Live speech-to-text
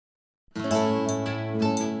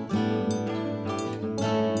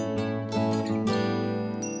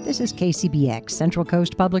This is KCBX, Central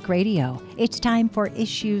Coast Public Radio. It's time for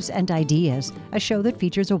Issues and Ideas, a show that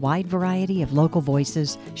features a wide variety of local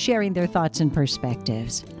voices sharing their thoughts and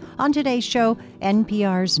perspectives. On today's show,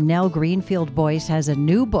 NPR's Nell Greenfieldboyce has a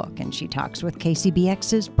new book, and she talks with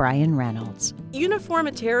KCBX's Brian Reynolds.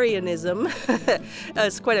 Uniformitarianism,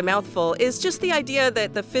 it's quite a mouthful, is just the idea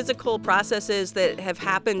that the physical processes that have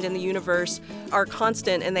happened in the universe are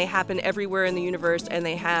constant, and they happen everywhere in the universe, and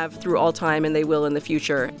they have through all time, and they will in the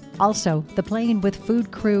future. Also, the Playing with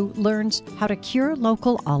Food crew learns how to cure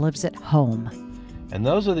local olives at home. And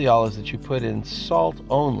those are the olives that you put in salt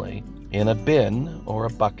only, in a bin or a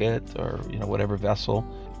bucket or whatever vessel,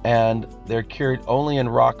 and they're cured only in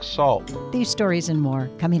rock salt. These stories and more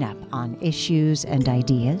coming up on Issues and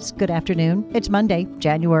Ideas. Good afternoon. It's Monday,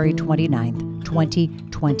 January 29th,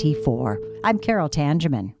 2024. I'm Carol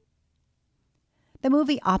Tangeman. The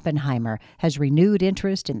movie Oppenheimer has renewed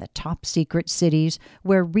interest in the top secret cities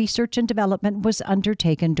where research and development was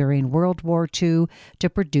undertaken during World War II to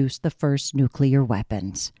produce the first nuclear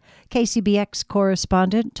weapons. KCBX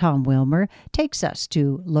correspondent Tom Wilmer takes us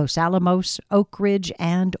to Los Alamos, Oak Ridge,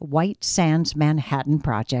 and White Sands Manhattan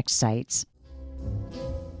project sites.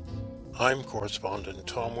 I'm correspondent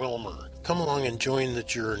Tom Wilmer. Come along and join the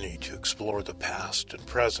journey to explore the past and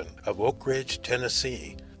present of Oak Ridge,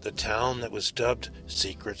 Tennessee. The town that was dubbed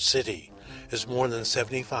Secret City, as more than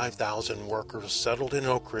 75,000 workers settled in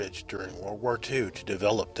Oak Ridge during World War II to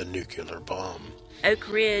develop the nuclear bomb.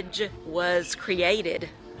 Oak Ridge was created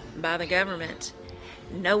by the government.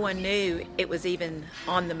 No one knew it was even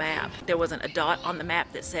on the map. There wasn't a dot on the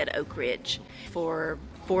map that said Oak Ridge. For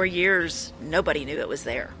 4 years, nobody knew it was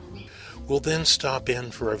there. We'll then stop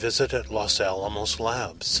in for a visit at Los Alamos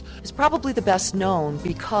Labs. It's probably the best known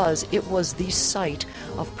because it was the site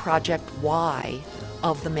of Project Y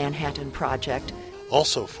of the Manhattan Project.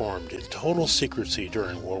 Also formed in total secrecy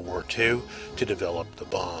during World War II to develop the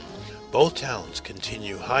bomb. Both towns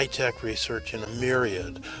continue high-tech research in a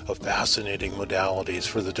myriad of fascinating modalities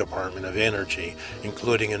for the Department of Energy,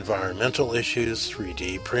 including environmental issues,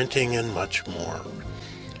 3D printing, and much more.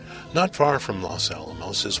 Not far from Los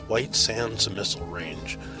Alamos is White Sands Missile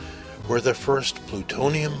Range, where the first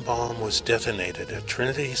plutonium bomb was detonated at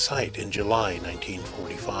Trinity Site in July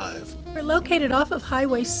 1945. We're located off of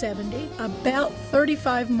Highway 70, about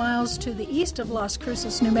 35 miles to the east of Las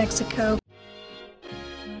Cruces, New Mexico.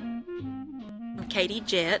 Katie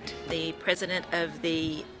Jett, the president of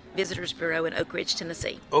the Visitors Bureau in Oak Ridge,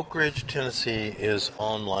 Tennessee. Oak Ridge, Tennessee is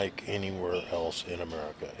unlike anywhere else in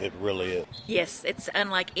America. It really is. Yes, it's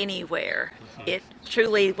unlike anywhere. It's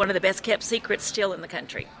truly one of the best kept secrets still in the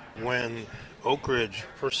country. When Oak Ridge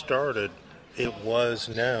first started, it was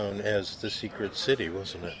known as the Secret City,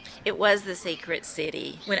 wasn't it? It was the Secret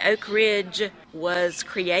City. When Oak Ridge was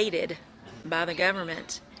created by the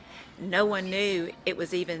government, no one knew it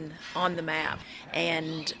was even on the map.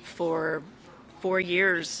 And for 4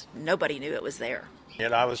 years, nobody knew it was there.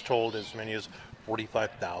 And I was told as many as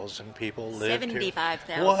 45,000 people lived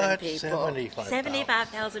 75,000 here. What? people.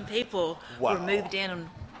 75,000 people Wow. were moved in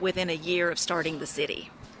within a year of starting the city.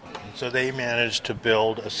 So they managed to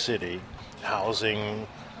build a city, housing,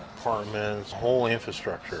 apartments, whole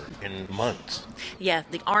infrastructure in months. Yeah,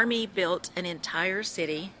 the Army built an entire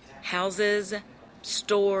city, houses,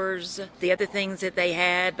 stores, the other things that they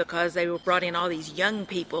had, because they brought in all these young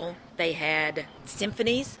people. They had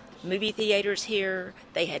symphonies, movie theaters here.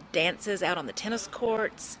 They had dances out on the tennis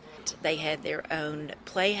courts. They had their own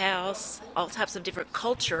playhouse, all types of different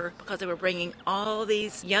culture, because they were bringing all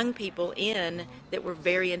these young people in that were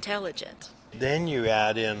very intelligent. Then you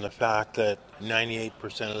add in the fact that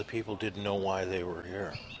 98% of the people didn't know why they were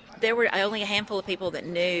here. There were only a handful of people that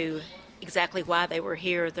knew exactly why they were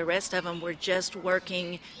here. The rest of them were just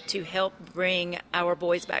working to help bring our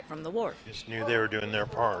boys back from the war. Just knew they were doing their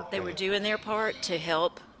part. They were doing their part to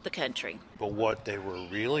help the country. But what they were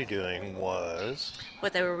really doing was...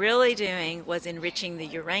 What they were really doing was enriching the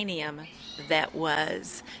uranium that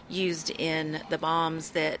was used in the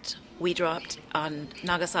bombs that we dropped on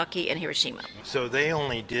Nagasaki and Hiroshima. So they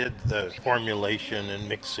only did the formulation and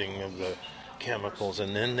mixing of the chemicals,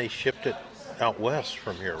 and then they shipped it out west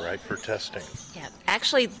from here, right, for testing? Yeah,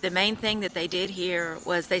 actually the main thing that they did here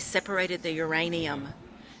was they separated the uranium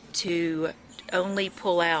to only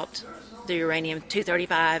pull out the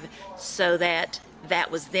uranium-235 so that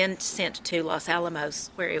was then sent to Los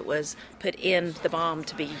Alamos, where it was put in the bomb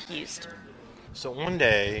to be used. So one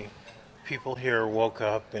day, people here woke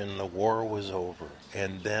up and the war was over.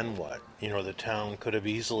 And then what? The town could have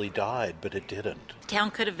easily died, but it didn't. The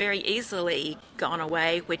town could have very easily gone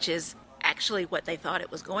away, which is actually what they thought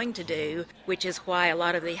it was going to do, which is why a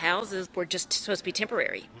lot of the houses were just supposed to be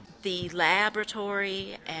temporary. The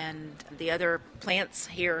laboratory and the other plants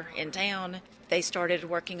here in town, they started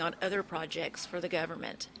working on other projects for the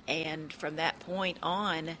government. And from that point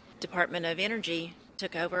on, Department of Energy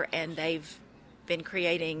took over, and they've been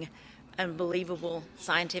creating unbelievable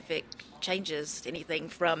scientific changes, anything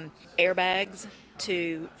from airbags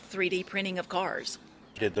to 3D printing of cars.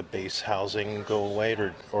 Did the base housing go away,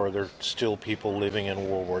 or are there still people living in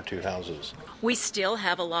World War II houses? We still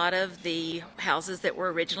have a lot of the houses that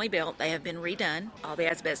were originally built. They have been redone. All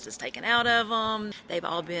the asbestos taken out of them. They've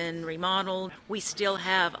all been remodeled. We still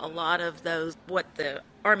have a lot of those, what the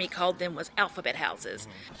Army called them was alphabet houses.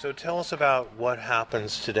 So tell us about what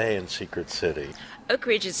happens today in Secret City. Oak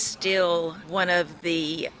Ridge is still one of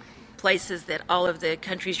the places that all of the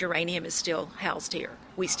country's uranium is still housed here.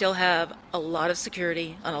 We still have a lot of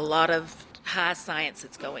security and a lot of high science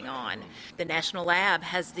that's going on. The National Lab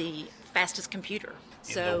has the fastest computer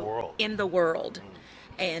in the world.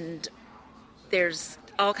 And there's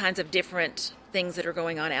all kinds of different things that are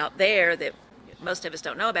going on out there that most of us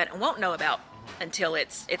don't know about and won't know about until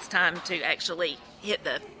it's time to actually hit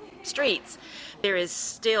the streets. There is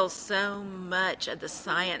still so much of the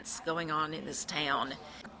science going on in this town.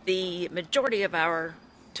 The majority of our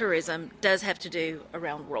tourism does have to do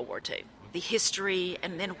around World War II. The history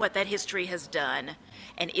and then what that history has done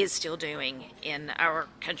and is still doing in our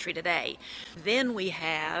country today. Then we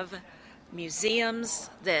have museums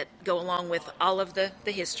that go along with all of the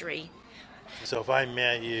history. So if I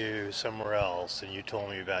met you somewhere else and you told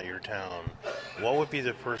me about your town, what would be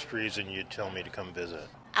the first reason you'd tell me to come visit?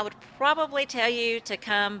 I would probably tell you to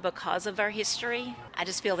come because of our history. I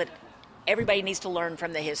just feel that everybody needs to learn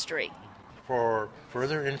from the history. For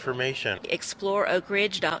further information,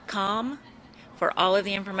 exploreoakridge.com for all of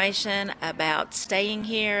the information about staying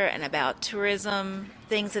here and about tourism,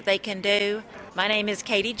 things that they can do. My name is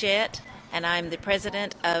Katie Jett, and I'm the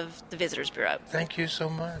president of the Visitors Bureau. Thank you so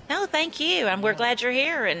much. No, thank you. We're glad you're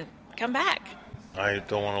here, and come back. I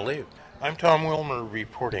don't want to leave. I'm Tom Wilmer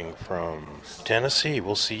reporting from Tennessee.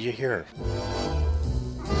 We'll see you here.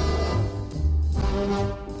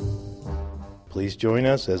 Please join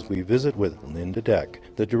us as we visit with Linda Deck,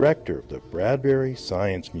 the director of the Bradbury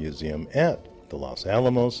Science Museum at the Los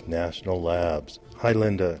Alamos National Labs. Hi,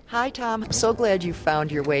 Linda. Hi, Tom. I'm so glad you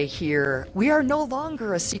found your way here. We are no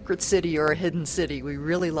longer a secret city or a hidden city. We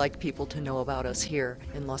really like people to know about us here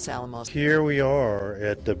in Los Alamos. Here we are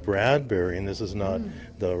at the Bradbury, and this is not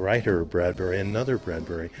the writer Bradbury, another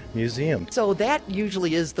Bradbury Museum. So that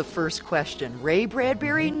usually is the first question. Ray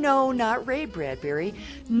Bradbury? No, not Ray Bradbury.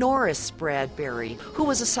 Norris Bradbury, who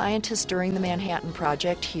was a scientist during the Manhattan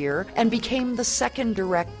Project here and became the second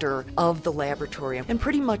director of the laboratory and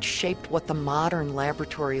pretty much shaped what the modern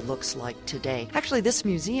laboratory looks like today. Actually, this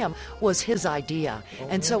museum was his idea,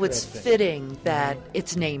 and so it's fitting that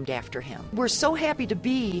it's named after him. We're so happy to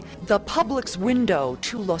be the public's window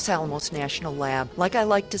to Los Alamos National Lab. Like I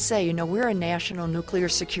like to say, we're a national nuclear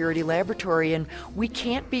security laboratory, and we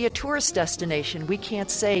can't be a tourist destination. We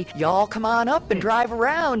can't say, y'all come on up and drive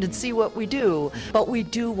around and see what we do. But we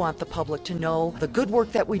do want the public to know the good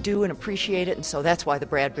work that we do and appreciate it, and so that's why the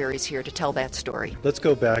Bradbury's here to tell that story. Let's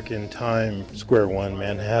go back in time, Square One,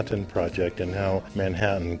 Manhattan Project, and how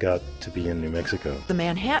Manhattan got to be in New Mexico. The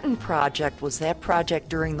Manhattan Project was that project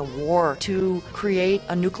during the war to create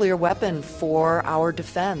a nuclear weapon for our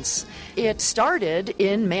defense. It started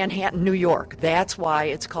in Manhattan, New York. That's why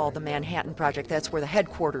it's called the Manhattan Project. That's where the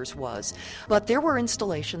headquarters was. But there were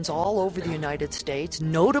installations all over the United States,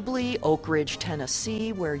 notably Oak Ridge,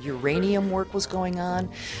 Tennessee, where uranium work was going on,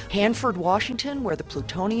 Hanford, Washington, where the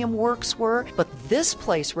plutonium works were. But this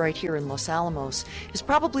place right here in Los Alamos is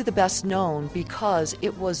probably the best known because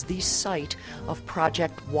it was the site of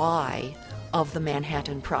Project Y of the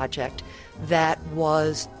Manhattan Project that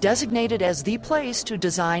was designated as the place to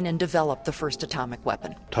design and develop the first atomic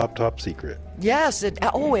weapon. Top secret. Yes, it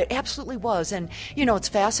absolutely was. And, it's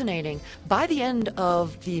fascinating. By the end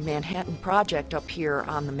of the Manhattan Project up here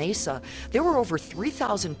on the Mesa, there were over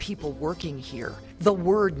 3,000 people working here. The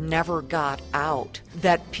word never got out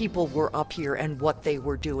that people were up here and what they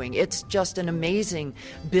were doing. It's just an amazing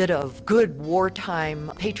bit of good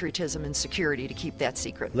wartime patriotism and security to keep that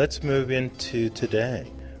secret. Let's move into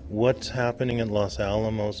today. What's happening at Los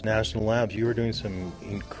Alamos National Labs? You were doing some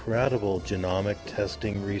incredible genomic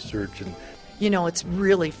testing research, and You know, it's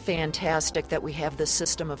really fantastic that we have this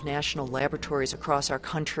system of national laboratories across our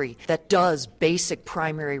country that does basic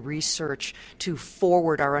primary research to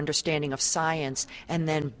forward our understanding of science and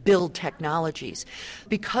then build technologies.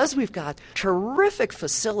 Because we've got terrific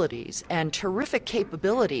facilities and terrific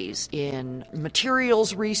capabilities in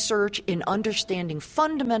materials research, in understanding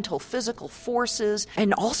fundamental physical forces,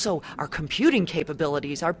 and also our computing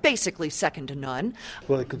capabilities are basically second to none.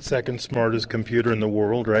 Well, the second smartest computer in the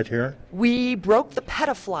world right here. We broke the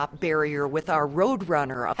petaflop barrier with our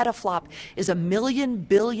Roadrunner. A petaflop is 1,000,000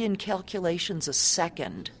 billion calculations a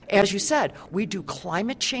second. As you said, we do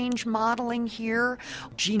climate change modeling here,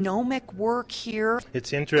 genomic work here.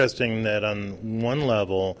 It's interesting that on one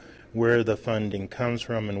level, where the funding comes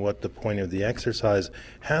from and what the point of the exercise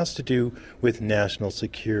has to do with national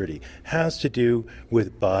security, has to do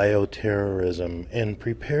with bioterrorism and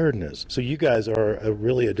preparedness. So you guys are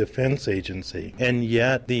really a defense agency. And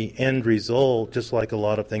yet the end result, just like a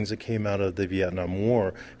lot of things that came out of the Vietnam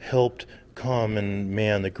War, helped common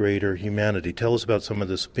man, the greater humanity. Tell us about some of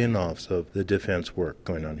the spin-offs of the defense work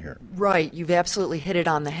going on here. Right, you've absolutely hit it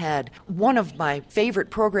on the head. One of my favorite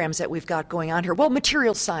programs that we've got going on here, well,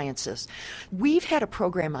 material sciences. We've had a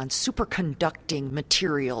program on superconducting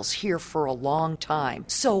materials here for a long time.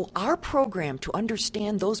 So our program to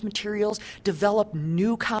understand those materials, develop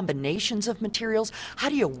new combinations of materials, how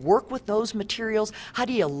do you work with those materials, how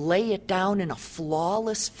do you lay it down in a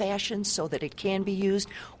flawless fashion so that it can be used,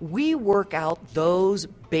 we work out those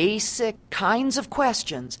basic kinds of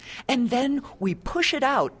questions, and then we push it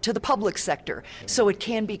out to the public sector so it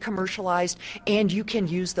can be commercialized and you can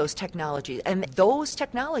use those technologies. And those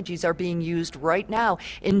technologies are being used right now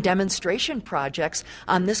in demonstration projects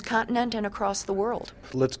on this continent and across the world.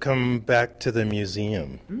 Let's come back to the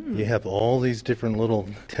museum. You have all these different little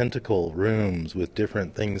tentacle rooms with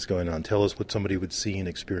different things going on. Tell us what somebody would see and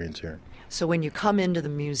experience here. So when you come into the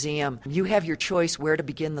museum, you have your choice where to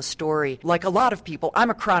begin the story. Like a lot of people, I'm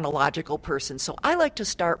a chronological person, so I like to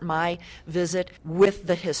start my visit with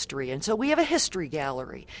the history. And so we have a history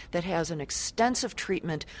gallery that has an extensive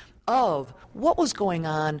treatment of what was going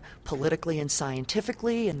on politically and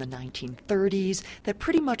scientifically in the 1930s that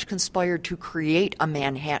pretty much conspired to create a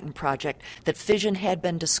Manhattan Project, that fission had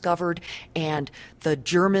been discovered, and the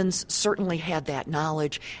Germans certainly had that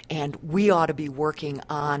knowledge, and we ought to be working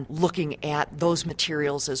on looking at those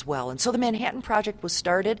materials as well. And so the Manhattan Project was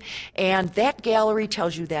started, and that gallery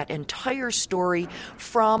tells you that entire story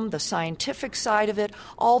from the scientific side of it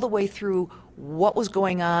all the way through what was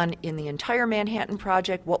going on in the entire Manhattan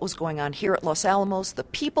Project, what was going on here at Los Alamos, the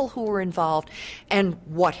people who were involved, and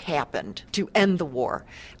what happened to end the war.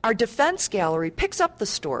 Our defense gallery picks up the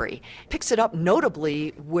story, picks it up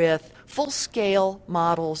notably with full-scale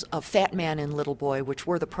models of Fat Man and Little Boy, which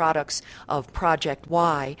were the products of Project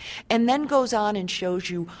Y, and then goes on and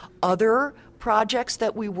shows you other projects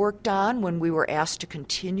that we worked on when we were asked to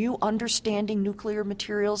continue understanding nuclear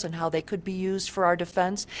materials and how they could be used for our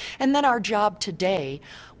defense. And then our job today,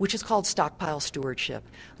 which is called stockpile stewardship,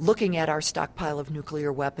 looking at our stockpile of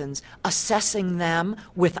nuclear weapons, assessing them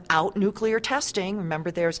without nuclear testing.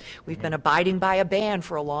 Remember, we've been abiding by a ban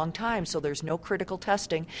for a long time, so there's no critical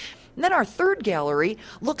testing. And then our third gallery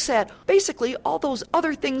looks at basically all those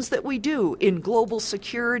other things that we do in global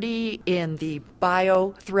security, in the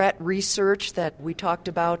bio threat research that we talked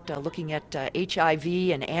about, looking at HIV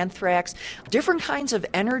and anthrax, different kinds of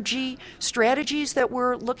energy strategies that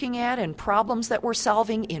we're looking at and problems that we're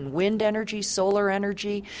solving in wind energy, solar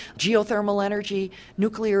energy, geothermal energy,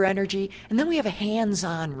 nuclear energy. And then we have a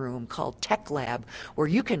hands-on room called Tech Lab, where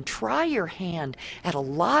you can try your hand at a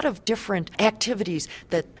lot of different activities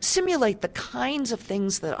that simulate the kinds of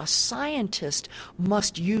things that a scientist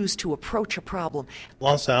must use to approach a problem.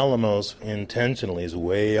 Los Alamos intentionally is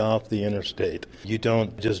way off the interstate. You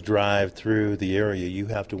don't just drive through the area, you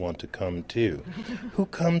have to want to come too. Who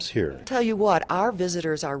comes here? Tell you what, our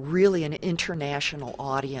visitors are really an international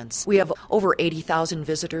audience. We have over 80,000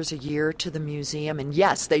 visitors a year to the museum, and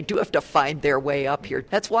yes, they do have to find their way up here.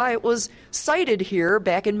 That's why it was sited here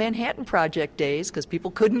back in Manhattan Project days, because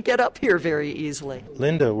people couldn't get up here very easily.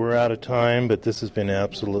 Linda, we're out of time, but this has been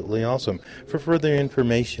absolutely awesome. For further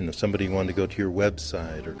information, if somebody wanted to go to your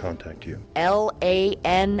website or contact you,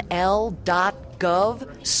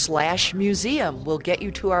 lanl.gov/museum will get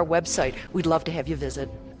you to our website. We'd love to have you visit.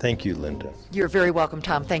 Thank you, Linda. You're very welcome,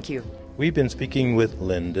 Tom. Thank you. We've been speaking with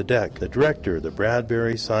Linda Deck, the director of the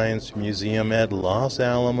Bradbury Science Museum at Los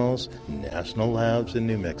Alamos National Labs in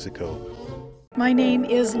New Mexico. My name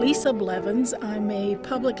is Lisa Blevins. I'm a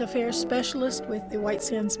public affairs specialist with the White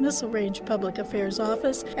Sands Missile Range Public Affairs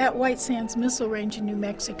Office at White Sands Missile Range in New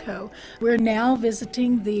Mexico. We're now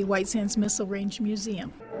visiting the White Sands Missile Range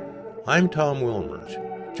Museum. I'm Tom Wilmer.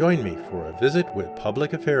 Join me for a visit with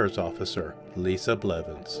Public Affairs Officer Lisa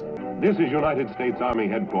Blevins. This is United States Army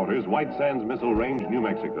Headquarters, White Sands Missile Range, New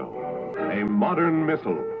Mexico. A modern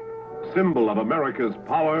missile, symbol of America's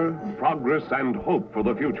power, progress, and hope for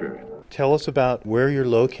the future. Tell us about where you're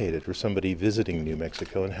located for somebody visiting New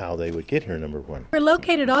Mexico and how they would get here, number one. We're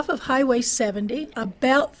located off of Highway 70,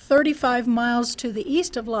 about 35 miles to the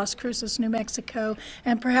east of Las Cruces, New Mexico,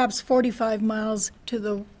 and perhaps 45 miles to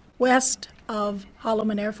the west of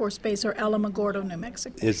Holloman Air Force Base or Alamogordo, New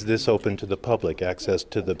Mexico. Is this open to the public, access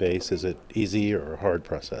to the base? Is it easy or a hard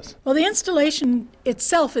process? Well, the installation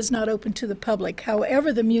itself is not open to the public.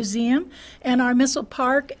 However, the museum and our missile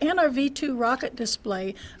park and our V-2 rocket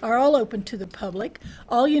display are all open to the public.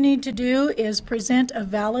 All you need to do is present a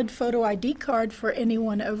valid photo ID card for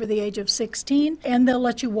anyone over the age of 16, and they'll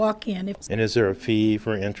let you walk in. And is there a fee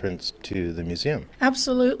for entrance to the museum?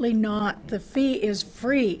 Absolutely not. The fee is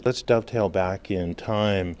free. Let's dovetail back in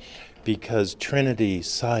time, because Trinity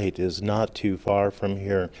site is not too far from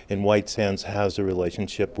here, and White Sands has a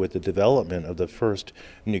relationship with the development of the first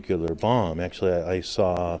nuclear bomb. Actually, I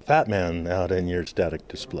saw Fat Man out in your static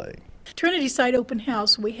display. Trinity Site Open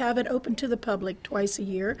House, we have it open to the public twice a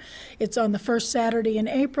year. It's on the first Saturday in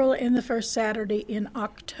April and the first Saturday in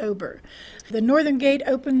October. The northern gate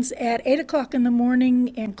opens at 8 o'clock in the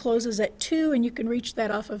morning and closes at 2, and you can reach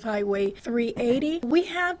that off of Highway 380. We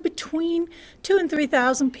have between 2,000 and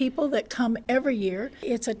 3,000 people that come every year.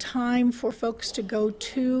 It's a time for folks to go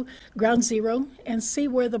to Ground Zero and see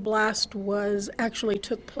where the blast actually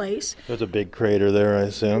took place. There's a big crater there, I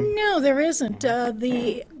assume? No, there isn't.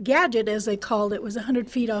 The gadget, as they called it, was 100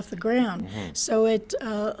 feet off the ground. So it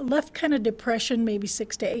left kind of depression, maybe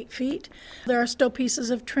 6 to 8 feet. There are still pieces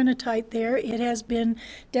of trinitite there. It has been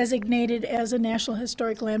designated as a National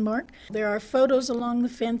Historic Landmark. There are photos along the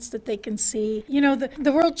fence that they can see. You know,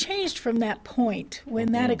 the world changed from that point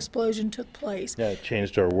when that explosion took place. Yeah, it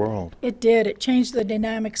changed our world. It did. It changed the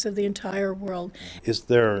dynamics of the entire world. Is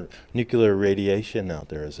there nuclear radiation out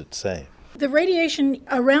there? Is it safe? The radiation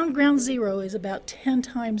around Ground Zero is about 10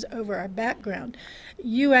 times over our background.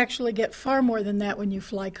 You actually get far more than that when you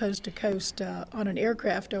fly coast to coast on an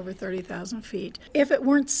aircraft over 30,000 feet. If it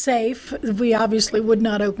weren't safe, we obviously would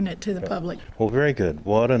not open it to the public. Well, very good.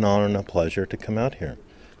 What an honor and a pleasure to come out here.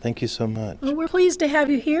 Thank you so much. Well, we're pleased to have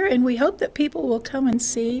you here, and we hope that people will come and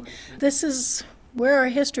see. This is where our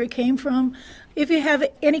history came from. If you have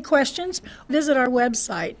any questions, visit our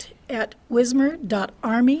website at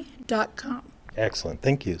wismer.army.com. Excellent.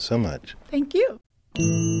 Thank you so much. Thank you.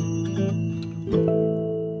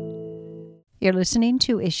 You're listening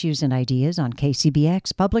to Issues and Ideas on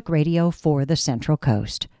KCBX Public Radio for the Central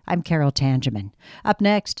Coast. I'm Carol Tangeman. Up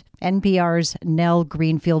next, NPR's Nell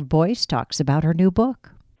Greenfieldboyce talks about her new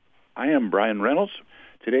book. I am Brian Reynolds.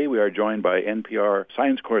 Today we are joined by NPR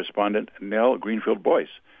science correspondent Nell Greenfieldboyce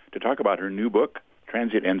to talk about her new book,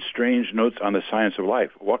 Transient Strange Notes on the Science of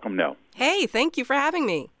Life. Welcome, Nell. Hey, thank you for having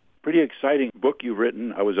me. Pretty exciting book you've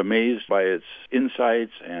written. I was amazed by its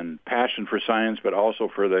insights and passion for science, but also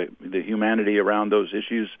for the humanity around those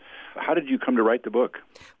issues. How did you come to write the book?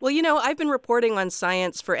 Well, you know, I've been reporting on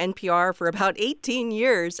science for NPR for about 18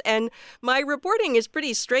 years, and my reporting is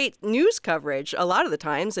pretty straight news coverage a lot of the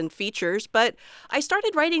times and features, but I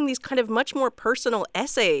started writing these kind of much more personal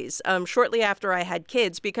essays shortly after I had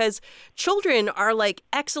kids, because children are like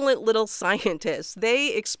excellent little scientists.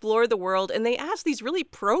 They explore the world and they ask these really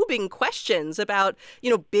probing questions about,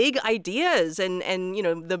 big ideas and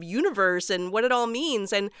the universe and what it all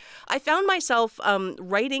means. And I found myself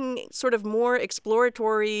writing sort of more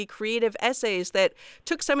exploratory, creative essays that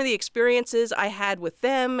took some of the experiences I had with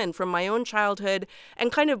them and from my own childhood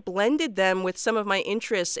and kind of blended them with some of my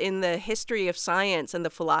interests in the history of science and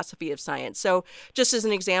the philosophy of science. So just as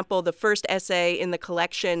an example, the first essay in the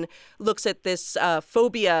collection looks at this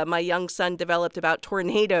phobia my young son developed about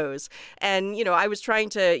tornadoes. And, I was trying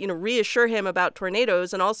to, reassure him about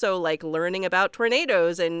tornadoes and also like learning about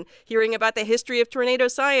tornadoes and hearing about the history of tornado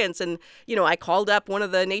science. And, I called up one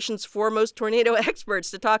of the nation's foremost tornado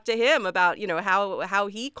experts to talk to him about, how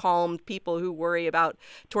he calmed people who worry about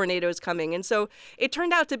tornadoes coming. And so it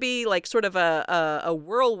turned out to be like sort of a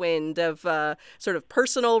whirlwind of sort of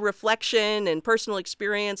personal reflection and personal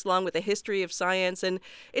experience along with the history of science. And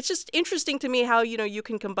it's just interesting to me how, you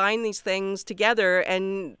can combine these things together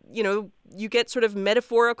and, you get sort of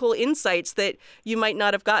metaphorical insights that you might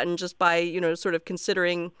not have gotten just by, sort of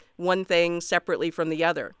considering one thing separately from the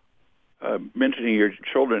other. mentioning your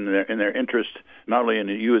children and their interest, not only in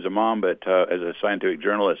you as a mom, but as a scientific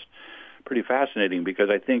journalist. Pretty fascinating, because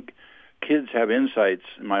I think kids have insights,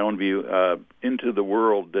 in my own view, into the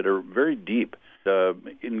world that are very deep,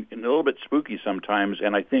 in a little bit spooky sometimes.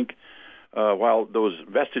 And I think while those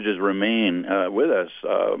vestiges remain with us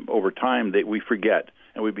over time, we forget,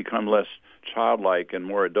 and we become less childlike and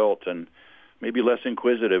more adult, and maybe less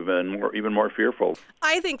inquisitive and even more fearful.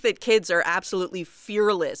 I think that kids are absolutely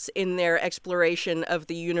fearless in their exploration of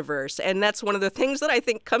the universe. And that's one of the things that I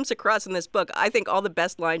think comes across in this book. I think all the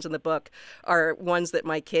best lines in the book are ones that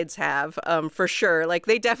my kids have, for sure. Like,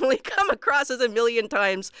 they definitely come across as a million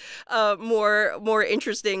times more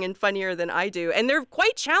interesting and funnier than I do. And they're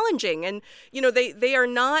quite challenging. And, they are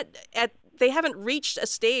not they haven't reached a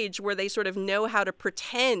stage where they sort of know how to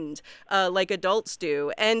pretend like adults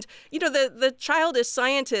do. And, the child as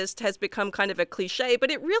scientist has become kind of a cliche, but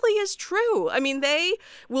it really is true. I mean, they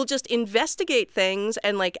will just investigate things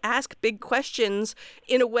and ask big questions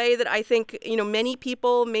in a way that I think, many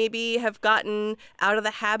people maybe have gotten out of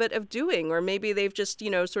the habit of doing, or maybe they've just,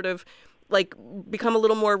 sort of become a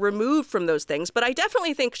little more removed from those things. But I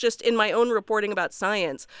definitely think, just in my own reporting about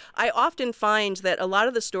science, I often find that a lot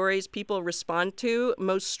of the stories people respond to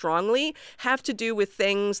most strongly have to do with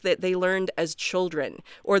things that they learned as children,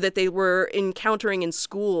 or that they were encountering in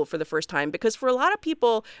school for the first time. Because for a lot of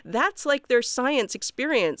people, that's their science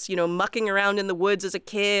experience, mucking around in the woods as a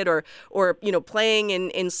kid, or playing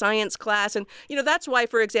in science class. And, that's why,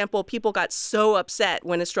 for example, people got so upset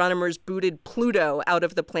when astronomers booted Pluto out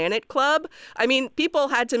of the Planet Club. I mean, people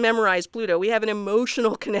had to memorize Pluto. We have an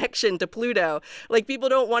emotional connection to Pluto. People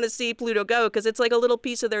don't want to see Pluto go because it's like a little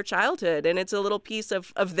piece of their childhood, and it's a little piece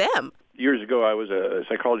of them. Years ago, I was a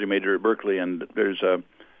psychology major at Berkeley, and there's a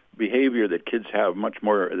behavior that kids have much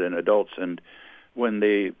more than adults. And when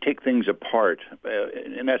they take things apart,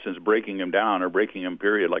 in essence, breaking them down or breaking them,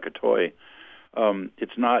 period, like a toy,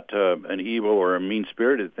 it's not an evil or a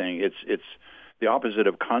mean-spirited thing. It's the opposite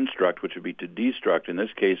of construct, which would be to destruct. In this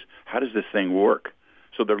case, how does this thing work?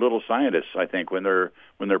 So they're little scientists, I think, when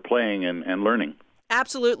they're playing and learning.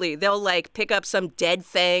 Absolutely. They'll pick up some dead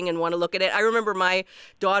thing and want to look at it. I remember my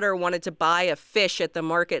daughter wanted to buy a fish at the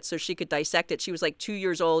market so she could dissect it. She was 2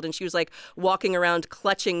 years old, and she was walking around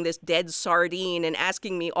clutching this dead sardine and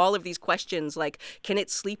asking me all of these questions can it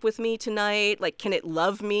sleep with me tonight? Can it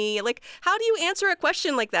love me? How do you answer a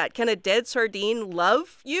question like that? Can a dead sardine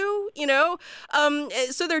love you?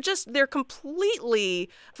 So they're completely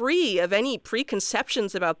free of any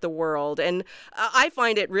preconceptions about the world. And I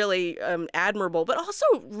find it really admirable, but also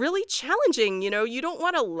really challenging. You don't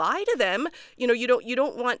want to lie to them. You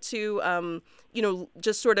don't want to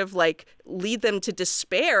just sort of lead them to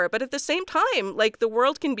despair. But at the same time, the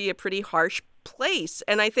world can be a pretty harsh place.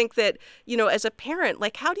 And I think that, as a parent,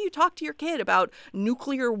 how do you talk to your kid about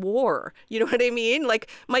nuclear war? You know what I mean?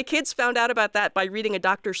 My kids found out about that by reading a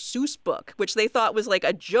Dr. Seuss book, which they thought was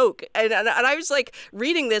a joke. And I was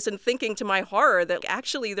reading this and thinking to my horror that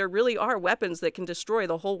actually there really are weapons that can destroy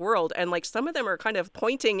the whole world. And some of them are kind of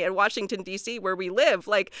pointing at Washington, D.C., where we live.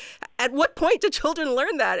 At what point do children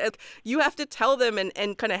learn that? You have to tell them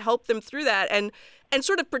and kind of help them through that. And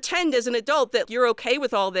sort of pretend as an adult that you're okay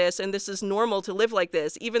with all this and this is normal to live like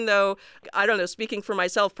this, even though, I don't know, speaking for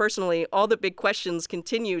myself personally, all the big questions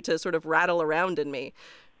continue to sort of rattle around in me.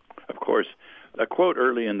 Of course. A quote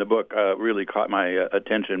early in the book really caught my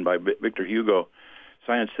attention by Victor Hugo.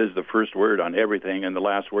 Science says the first word on everything and the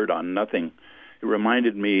last word on nothing. It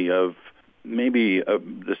reminded me of maybe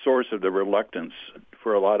the source of the reluctance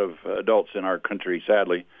for a lot of adults in our country,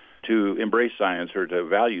 sadly, to embrace science or to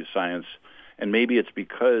value science. And maybe it's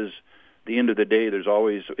because at the end of the day, there's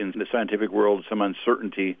always in the scientific world some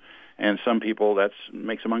uncertainty, and some people that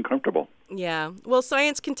makes them uncomfortable. Yeah. Well,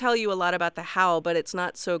 science can tell you a lot about the how, but it's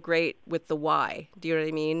not so great with the why. Do you know what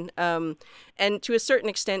I mean? And to a certain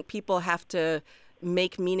extent, people have to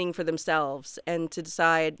make meaning for themselves and to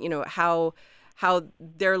decide, how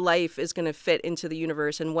their life is going to fit into the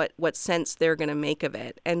universe and what sense they're going to make of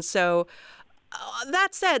it. And so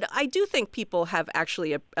that said, I do think people have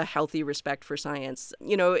actually a healthy respect for science.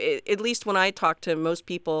 At least when I talk to most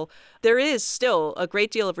people, there is still a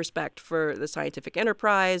great deal of respect for the scientific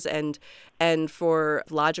enterprise and for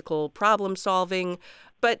logical problem solving.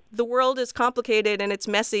 But the world is complicated and it's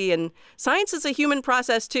messy, and science is a human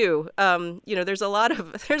process too. There's a lot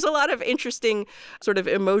of interesting sort of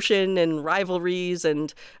emotion and rivalries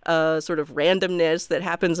and sort of randomness that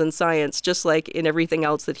happens in science, just like in everything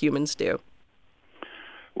else that humans do.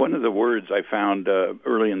 One of the words I found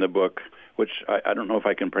early in the book, which I don't know if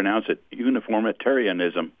I can pronounce it,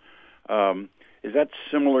 uniformitarianism. Is that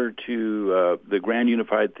similar to the grand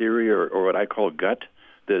unified theory, or what I call GUT,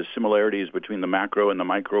 the similarities between the macro and the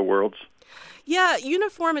micro worlds? Yeah,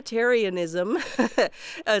 uniformitarianism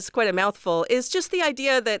is quite a mouthful, is just the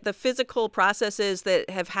idea that the physical processes that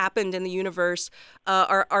have happened in the universe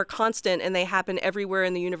are constant, and they happen everywhere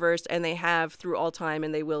in the universe, and they have through all time,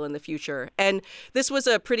 and they will in the future. And this was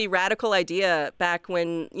a pretty radical idea back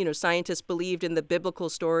when, scientists believed in the biblical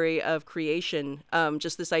story of creation,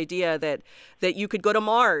 just this idea that you could go to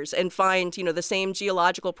Mars and find, the same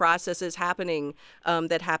geological processes happening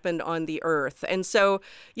that happened on the Earth. And so,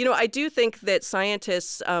 I do think that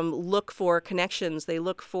scientists look for connections. They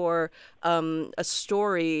look for a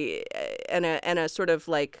story and a sort of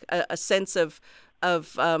like a sense of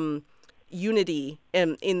unity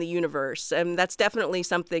in the universe. And that's definitely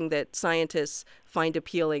something that scientists find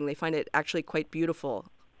appealing. They find it actually quite beautiful.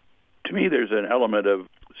 To me, there's an element of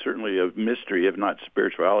certainly of mystery, if not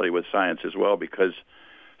spirituality, with science as well, because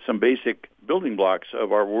some basic building blocks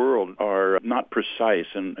of our world are not precise.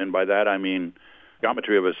 And by that I mean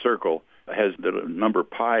geometry of a circle has the number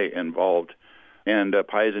pi involved, and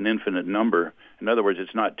pi is an infinite number. In other words,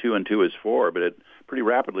 it's not 2 and 2 is 4, but it pretty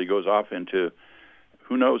rapidly goes off into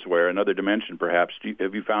who knows where, another dimension perhaps.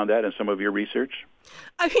 Have you found that in some of your research?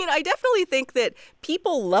 I mean, I definitely think that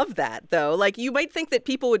people love that, though. Like, you might think that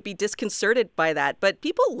people would be disconcerted by that, but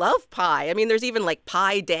people love pi. I mean, there's even like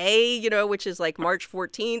Pi Day, which is like March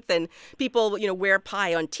 14th, and people, wear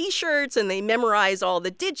pi on T-shirts, and they memorize all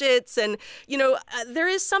the digits. And, there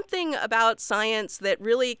is something about science that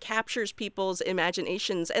really captures people's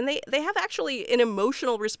imaginations, and they have actually an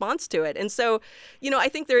emotional response to it. And so, I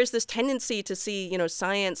think there is this tendency to see,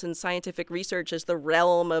 science and scientific research as the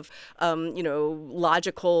realm of,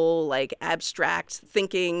 logical, like abstract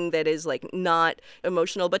thinking that is like not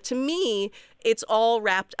emotional. But to me, it's all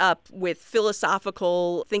wrapped up with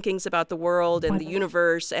philosophical thinkings about the world and the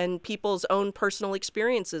universe and people's own personal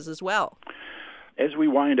experiences as well. As we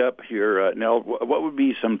wind up here, Nell, what would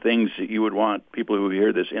be some things that you would want people who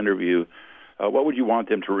hear this interview, what would you want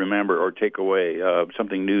them to remember or take away?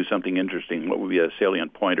 Something new, something interesting? What would be a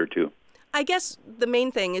salient point or two? I guess the main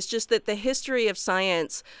thing is just that the history of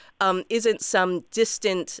science isn't some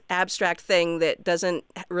distant, abstract thing that doesn't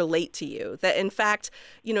relate to you. That, in fact,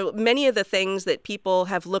 many of the things that people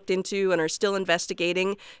have looked into and are still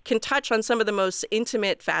investigating can touch on some of the most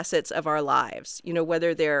intimate facets of our lives,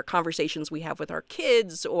 whether they're conversations we have with our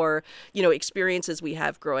kids or, experiences we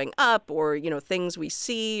have growing up or, things we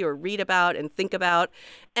see or read about and think about.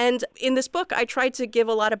 And in this book, I tried to give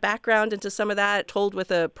a lot of background into some of that, told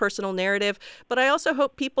with a personal narrative. But I also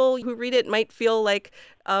hope people who read it might feel like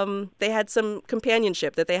they had some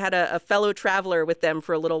companionship, that they had a fellow traveler with them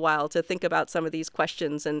for a little while to think about some of these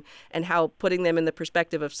questions and how putting them in the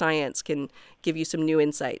perspective of science can give you some new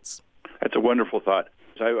insights. That's a wonderful thought.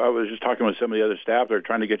 I was just talking with some of the other staff. They're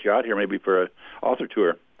trying to get you out here maybe for an author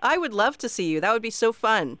tour. I would love to see you. That would be so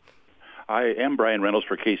fun. I am Brian Reynolds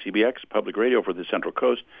for KCBX, Public Radio for the Central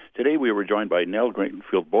Coast. Today we were joined by Nell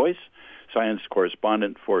Greenfieldboyce, science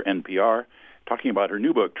correspondent for NPR, talking about her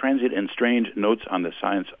new book, Transient Strange, Notes on the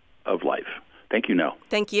Science of Life. Thank you, Nell.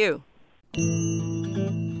 Thank you.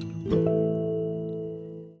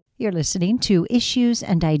 You're listening to Issues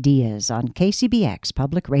and Ideas on KCBX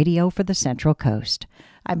Public Radio for the Central Coast.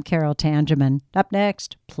 I'm Carol Tangeman. Up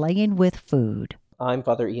next, Playing with Food. I'm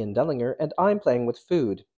Father Ian Dellinger, and I'm playing with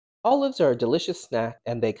food. Olives are a delicious snack,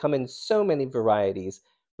 and they come in so many varieties.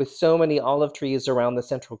 With so many olive trees around the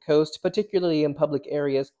Central Coast, particularly in public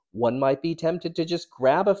areas, one might be tempted to just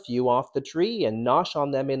grab a few off the tree and nosh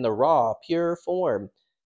on them in the raw, pure form.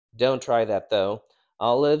 Don't try that, though.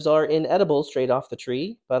 Olives are inedible straight off the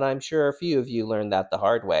tree, but I'm sure a few of you learned that the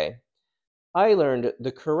hard way. I learned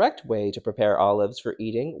the correct way to prepare olives for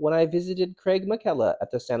eating when I visited Craig McKella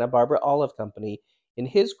at the Santa Barbara Olive Company in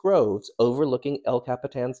his groves overlooking El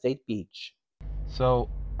Capitan State Beach. So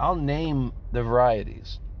I'll name the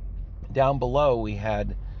varieties. Down below we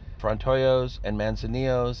had Frontoyos and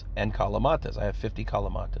Manzanillos and Kalamatas. I have 50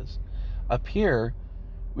 Kalamatas. Up here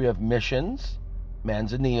we have Missions,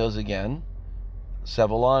 Manzanillos again,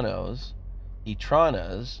 Sevillanos,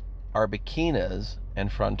 Itranas, Arbequinas, and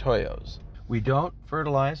Frontoyos. We don't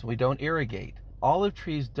fertilize, we don't irrigate. Olive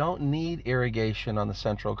trees don't need irrigation on the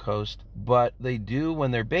Central Coast, but they do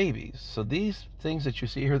when they're babies. So these things that you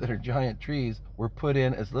see here that are giant trees were put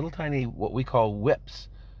in as little tiny, what we call whips.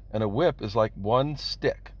 And a whip is like one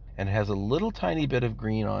stick, and it has a little tiny bit of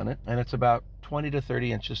green on it, and it's about 20 to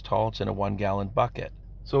 30 inches tall. It's in a 1-gallon bucket.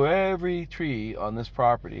 So every tree on this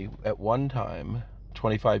property at one time,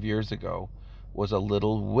 25 years ago, was a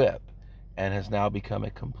little whip, and has now become a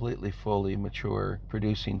completely fully mature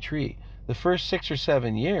producing tree. The first 6 or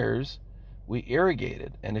 7 years, we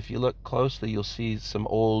irrigated. And if you look closely, you'll see some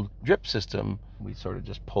old drip system. We sort of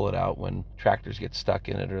just pull it out when tractors get stuck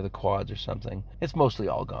in it or the quads or something. It's mostly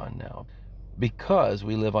all gone now because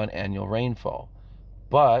we live on annual rainfall.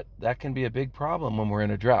 But that can be a big problem when we're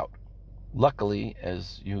in a drought. Luckily,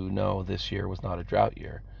 as you know, this year was not a drought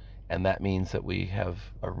year, and that means that we have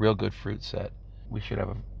a real good fruit set. We should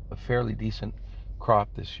have a fairly decent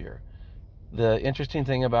crop this year. The interesting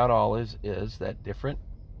thing about olives is that different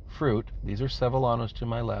fruit, these are Cevillanos to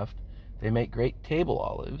my left, they make great table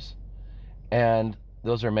olives, and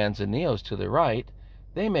those are Manzaninos to the right,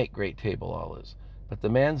 they make great table olives. But the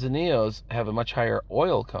Manzaninos have a much higher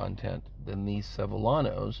oil content than these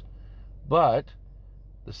Cevillanos, but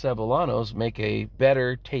the Cevillanos make a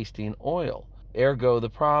better tasting oil. Ergo, the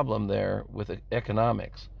problem there with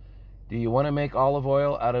economics. Do you want to make olive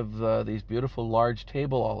oil out of these beautiful large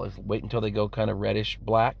table olives? Wait until they go kind of reddish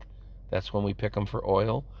black. That's when we pick them for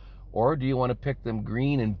oil. Or do you want to pick them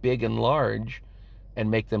green and big and large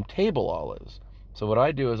and make them table olives? So what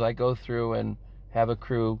I do is I go through and have a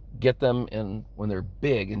crew get them in when they're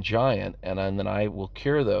big and giant, and then I will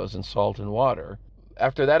cure those in salt and water.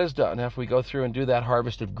 After that is done, after we go through and do that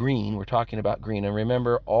harvest of green, we're talking about green, and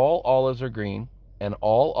remember, all olives are green, and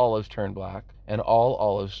all olives turn black, and all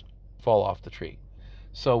olives fall off the tree.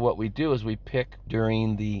 So what we do is we pick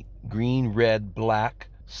during the green, red, black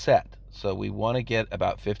set. So we want to get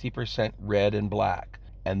about 50% red and black,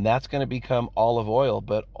 and that's going to become olive oil.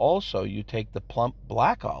 But also you take the plump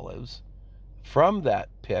black olives from that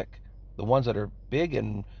pick, the ones that are big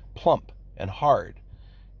and plump and hard,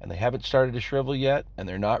 and they haven't started to shrivel yet, and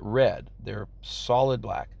they're not red, they're solid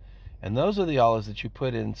black. And those are the olives that you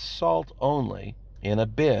put in salt only in a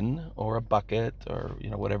bin or a bucket or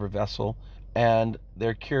whatever vessel, and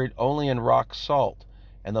they're cured only in rock salt.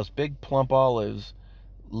 And those big plump olives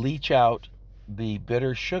leach out the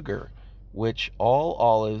bitter sugar, which all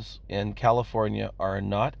olives in California are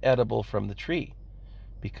not edible from the tree,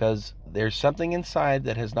 because there's something inside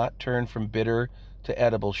that has not turned from bitter to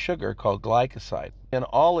edible sugar called glycoside. An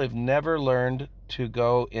olive never learned to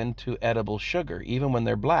go into edible sugar. Even when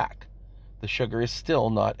they're black, the sugar is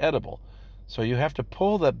still not edible. So you have to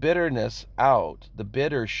pull the bitterness out, the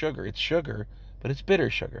bitter sugar. It's sugar, but it's bitter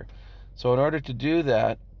sugar. So in order to do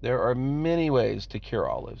that, there are many ways to cure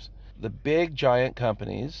olives. The big giant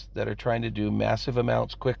companies that are trying to do massive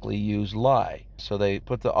amounts quickly use lye. So they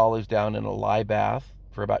put the olives down in a lye bath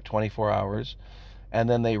for about 24 hours, and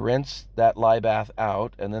then they rinse that lye bath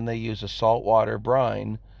out, and then they use a saltwater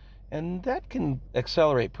brine, and that can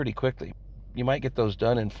accelerate pretty quickly. You might get those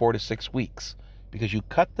done in 4 to 6 weeks, because you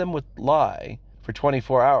cut them with lye for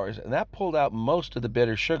 24 hours, and that pulled out most of the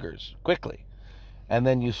bitter sugars quickly. And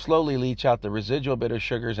then you slowly leach out the residual bitter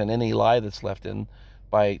sugars and any lye that's left in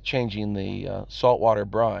by changing the saltwater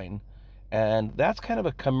brine. And that's kind of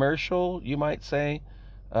a commercial, you might say,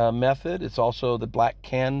 method. It's also the black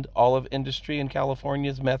canned olive industry in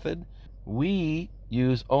California's method. We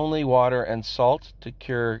use only water and salt to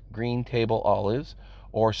cure green table olives,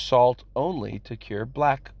 or salt only to cure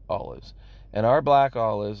black olives. And our black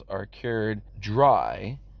olives are cured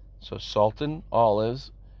dry, so salted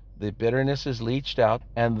olives, the bitterness is leached out,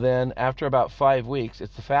 and then after about 5 weeks,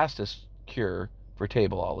 it's the fastest cure for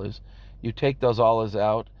table olives. You take those olives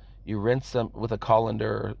out, you rinse them with a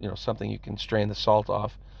colander, something you can strain the salt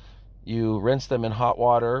off. You rinse them in hot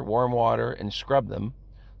water, warm water, and scrub them.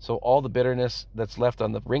 So all the bitterness that's left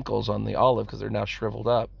on the wrinkles on the olive, because they're now shriveled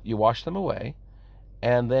up, you wash them away,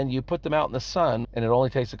 and then you put them out in the sun, and it only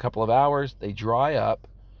takes a couple of hours. They dry up,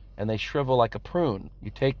 and they shrivel like a prune. You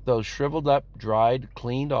take those shriveled up, dried,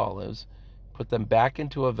 cleaned olives, put them back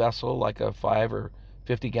into a vessel like a 5 or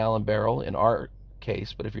 50 gallon barrel in our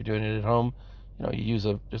case, but if you're doing it at home, you use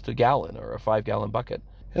just a gallon or a 5 gallon bucket.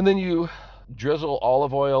 And then you drizzle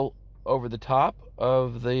olive oil over the top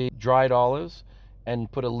of the dried olives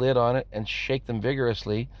and put a lid on it and shake them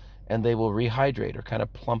vigorously, and they will rehydrate or kind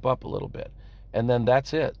of plump up a little bit. And then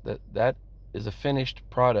that's it. That is a finished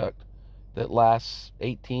product that lasts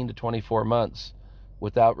 18 to 24 months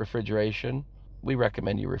without refrigeration. We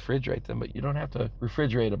recommend you refrigerate them, but you don't have to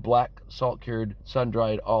refrigerate a black salt-cured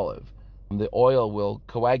sun-dried olive. The oil will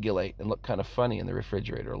coagulate and look kind of funny in the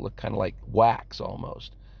refrigerator. It'll look kind of like wax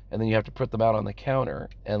almost. And then you have to put them out on the counter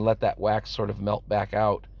and let that wax sort of melt back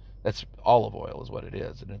out. That's olive oil is what it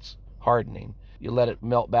is, and it's hardening. You let it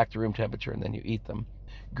melt back to room temperature, and then you eat them.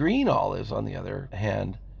 Green olives, on the other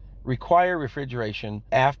hand, require refrigeration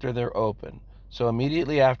after they're open. So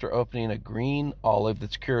immediately after opening a green olive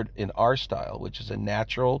that's cured in our style, which is a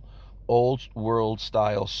natural, old world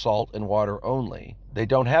style salt and water only, they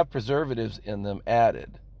don't have preservatives in them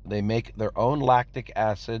added. They make their own lactic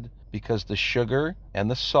acid because the sugar and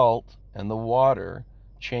the salt and the water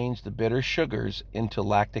change the bitter sugars into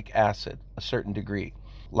lactic acid, a certain degree.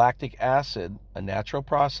 Lactic acid, a natural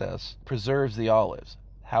process, preserves the olives.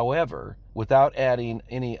 However, without adding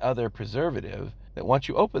any other preservative, that once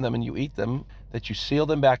you open them and you eat them, that you seal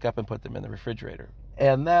them back up and put them in the refrigerator.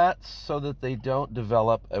 And that's so that they don't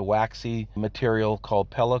develop a waxy material called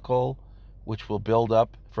pellicle, which will build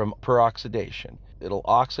up from peroxidation. It'll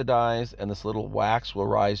oxidize and this little wax will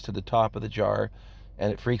rise to the top of the jar,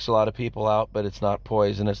 and it freaks a lot of people out, but it's not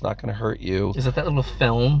poison, it's not going to hurt you. Is it that little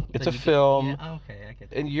film? It's a film. Yeah, okay, I get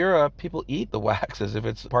that. In Europe, people eat the wax as if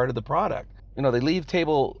it's part of the product. You know, they leave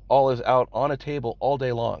table olives out on a table all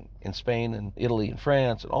day long in Spain and Italy and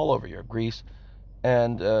France and all over Europe, Greece,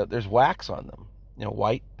 and there's wax on them, you know,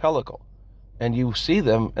 white pellicle. And you see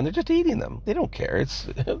them and they're just eating them. They don't care.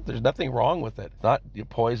 There's nothing wrong with it. It's not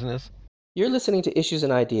poisonous. You're listening to Issues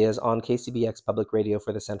and Ideas on KCBX Public Radio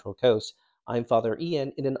for the Central Coast. I'm Father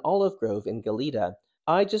Ian in an olive grove in Galita.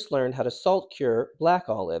 I just learned how to salt cure black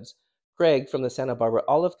olives. Craig from the Santa Barbara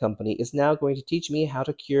Olive Company is now going to teach me how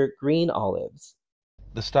to cure green olives.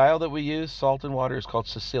 The style that we use, salt and water, is called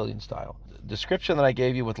Sicilian style. The description that I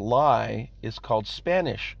gave you with lye is called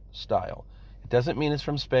Spanish style. It doesn't mean it's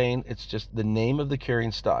from Spain, it's just the name of the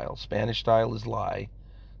curing style. Spanish style is lye,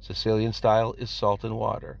 Sicilian style is salt and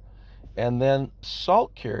water. And then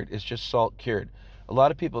salt cured is just salt cured. A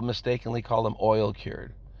lot of people mistakenly call them oil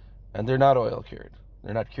cured, and they're not oil cured.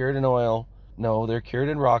 They're not cured in oil. No, they're cured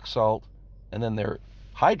in rock salt, and then they're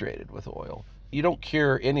hydrated with oil. You don't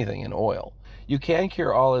cure anything in oil. You can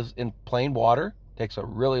cure olives in plain water. It takes a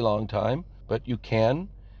really long time, but you can.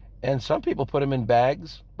 And some people put them in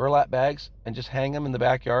bags, burlap bags, and just hang them in the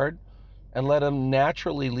backyard and let them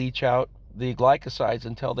naturally leach out the glycosides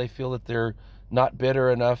until they feel that they're not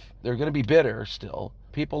bitter enough. They're going to be bitter still.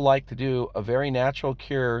 People like to do a very natural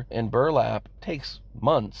cure in burlap. It takes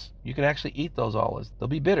months. You can actually eat those olives. They'll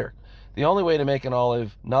be bitter. The only way to make an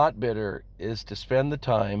olive not bitter is to spend the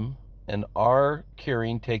time, and our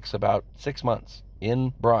curing takes about 6 months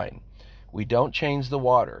in brine. We don't change the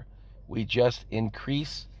water. We just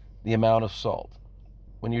increase the amount of salt.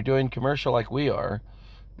 When you're doing commercial like we are,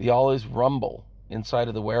 the olives rumble inside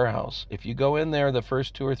of the warehouse. If you go in there the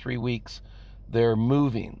first 2 or 3 weeks, they're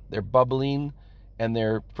moving, they're bubbling, and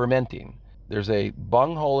they're fermenting. There's a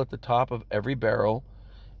bung hole at the top of every barrel,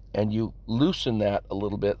 and you loosen that a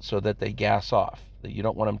little bit so that they gas off. You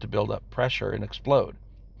don't want them to build up pressure and explode.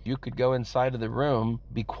 You could go inside of the room,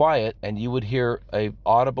 be quiet, and you would hear a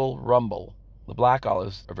audible rumble. The black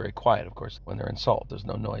olives are very quiet, of course, when they're in salt. There's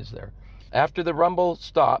no noise there. After the rumble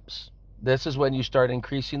stops, this is when you start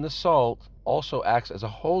increasing the salt. Also acts as a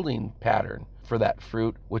holding pattern for that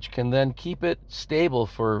fruit, which can then keep it stable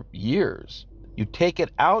for years. You take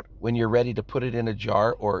it out when you're ready to put it in a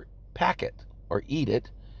jar or pack it or eat it,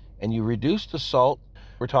 and you reduce the salt.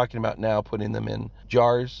 We're talking about now putting them in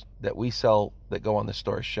jars that we sell that go on the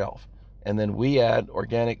store shelf. And then we add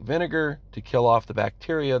organic vinegar to kill off the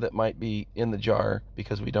bacteria that might be in the jar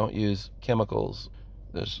because we don't use chemicals.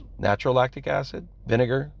 There's natural lactic acid,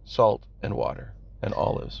 vinegar, salt, and water, and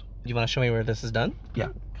olives. You want to show me where this is done? Yeah.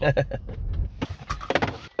 The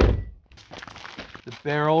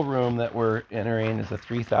barrel room that we're entering is a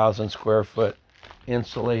 3,000 square foot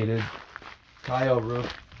insulated tile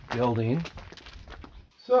roof building.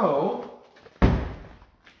 So,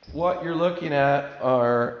 what you're looking at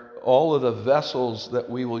are all of the vessels that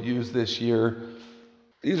we will use this year.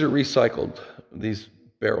 These are recycled, these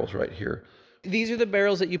barrels right here. These are the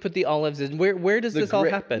barrels that you put the olives in. Where does this all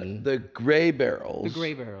happen? The gray barrels. The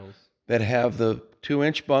gray barrels. That have the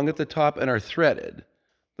 2-inch bung at the top and are threaded.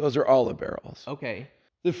 Those are olive barrels. Okay.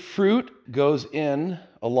 The fruit goes in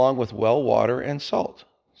along with well water and salt.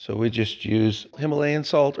 So we just use Himalayan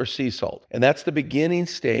salt or sea salt. And that's the beginning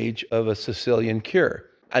stage of a Sicilian cure,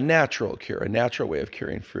 a natural cure, a natural way of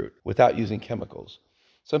curing fruit without using chemicals.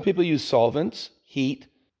 Some people use solvents, heat,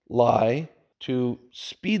 lye to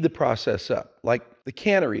speed the process up. Like the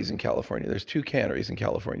canneries in California. There's 2 canneries in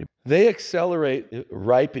California. They accelerate the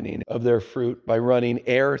ripening of their fruit by running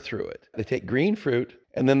air through it. They take green fruit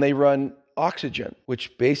and then they run oxygen,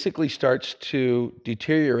 which basically starts to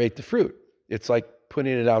deteriorate the fruit. It's like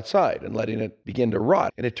putting it outside and letting it begin to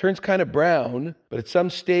rot. And it turns kind of brown, but at some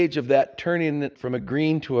stage of that turning it from a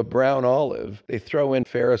green to a brown olive, they throw in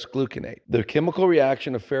ferrous gluconate. The chemical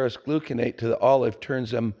reaction of ferrous gluconate to the olive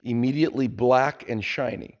turns them immediately black and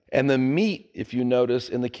shiny. And the meat, if you notice,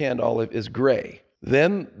 in the canned olive is gray.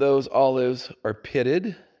 Then those olives are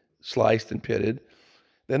pitted, sliced and pitted.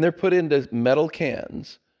 Then they're put into metal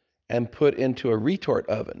cans and put into a retort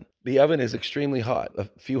oven. The oven is extremely hot, a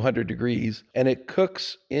few hundred degrees, and it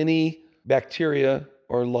cooks any bacteria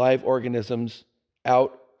or live organisms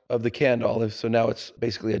out of the canned olive. So now it's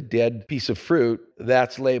basically a dead piece of fruit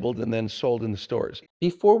that's labeled and then sold in the stores.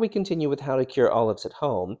 Before we continue with how to cure olives at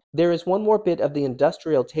home, there is one more bit of the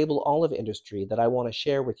industrial table olive industry that I want to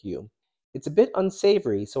share with you. It's a bit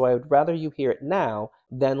unsavory, so I would rather you hear it now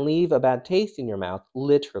than leave a bad taste in your mouth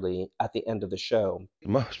literally at the end of the show.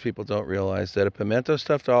 Most people don't realize that a pimento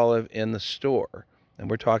stuffed olive in the store, and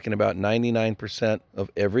we're talking about 99% of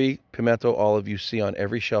every pimento olive you see on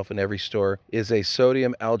every shelf in every store, is a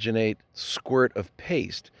sodium alginate squirt of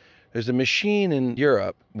paste. There's a machine in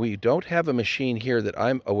Europe. We don't have a machine here that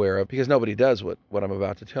I'm aware of because nobody does what I'm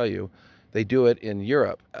about to tell you. They do it in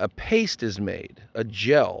Europe. A paste is made, a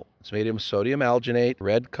gel. It's made of sodium alginate,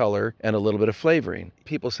 red color, and a little bit of flavoring.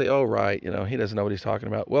 People say, oh, right, he doesn't know what he's talking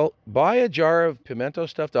about. Well, buy a jar of pimento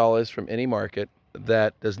stuffed olives from any market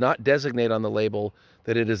that does not designate on the label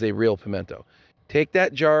that it is a real pimento. Take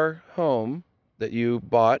that jar home that you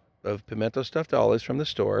bought of pimento stuffed olives from the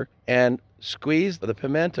store and squeeze the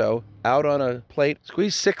pimento out on a plate.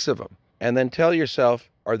 Squeeze 6 of them and then tell yourself,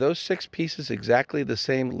 are those 6 pieces exactly the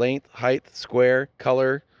same length, height, square,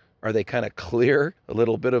 color? Are they kind of clear, a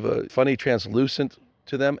little bit of a funny translucent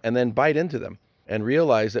to them? And then bite into them and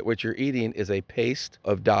realize that what you're eating is a paste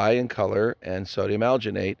of dye and color and sodium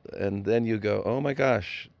alginate. And then you go, oh my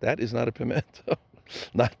gosh, that is not a pimento.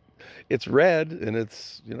 It's red and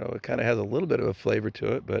it's, it kind of has a little bit of a flavor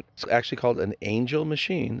to it, but it's actually called an angel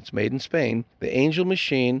machine. It's made in Spain. The angel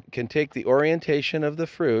machine can take the orientation of the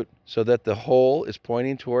fruit so that the hole is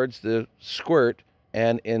pointing towards the squirt,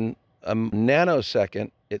 and in a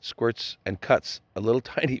nanosecond, it squirts and cuts a little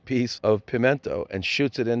tiny piece of pimento and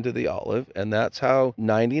shoots it into the olive. And that's how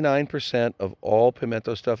 99% of all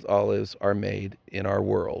pimento stuffed olives are made in our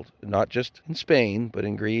world. Not just in Spain, but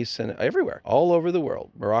in Greece and everywhere, all over the world.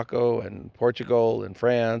 Morocco and Portugal and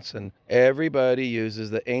France. And everybody uses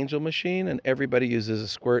the angel machine and everybody uses a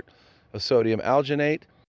squirt of sodium alginate.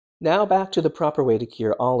 Now back to the proper way to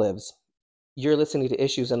cure olives. You're listening to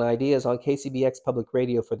Issues and Ideas on KCBX Public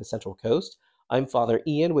Radio for the Central Coast. I'm Father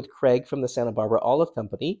Ian with Craig from the Santa Barbara Olive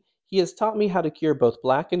Company. He has taught me how to cure both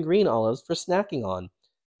black and green olives for snacking on.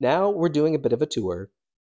 Now we're doing a bit of a tour.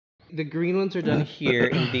 The green ones are done here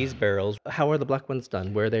in these barrels. How are the black ones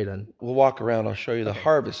done? Where are they done? We'll walk around. I'll show you the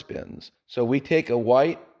harvest bins. So we take a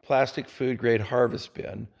white plastic food grade harvest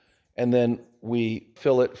bin, and then we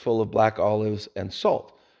fill it full of black olives and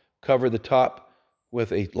salt. Cover the top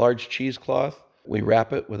with a large cheesecloth. We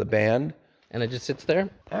wrap it with a band. And it just sits there?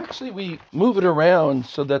 Actually, we move it around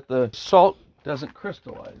so that the salt doesn't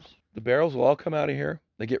crystallize. The barrels will all come out of here.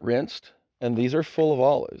 They get rinsed, and these are full of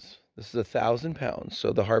olives. This is 1,000 pounds.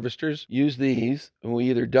 So the harvesters use these, and we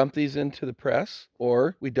either dump these into the press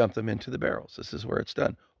or we dump them into the barrels. This is where it's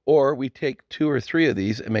done. Or we take 2 or 3 of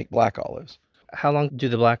these and make black olives. How long do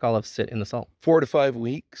the black olives sit in the salt? 4 to 5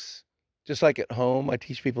 weeks. Just like at home. I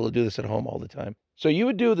teach people to do this at home all the time. So you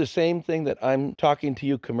would do the same thing that I'm talking to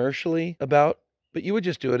you commercially about, but you would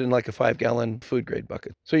just do it in like a 5-gallon food grade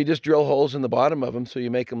bucket. So you just drill holes in the bottom of them so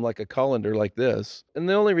you make them like a colander like this. And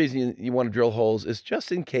the only reason you want to drill holes is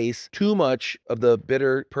just in case too much of the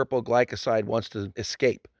bitter purple glycoside wants to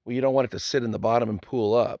escape. Well, you don't want it to sit in the bottom and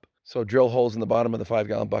pool up. So drill holes in the bottom of the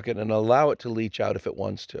 5-gallon bucket and allow it to leach out if it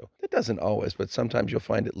wants to. It doesn't always, but sometimes you'll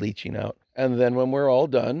find it leaching out. And then when we're all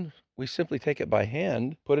done, we simply take it by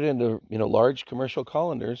hand, put it into, large commercial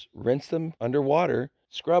colanders, rinse them underwater,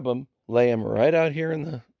 scrub them, lay them right out here in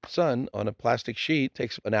the sun on a plastic sheet.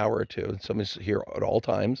 Takes an hour or two. Somebody's here at all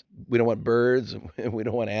times. We don't want birds and we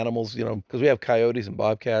don't want animals, because we have coyotes and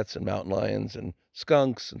bobcats and mountain lions and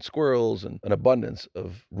skunks and squirrels and an abundance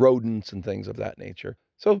of rodents and things of that nature.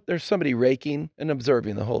 So there's somebody raking and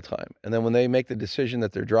observing the whole time. And then when they make the decision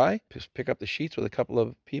that they're dry, just pick up the sheets with a couple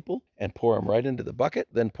of people and pour them right into the bucket.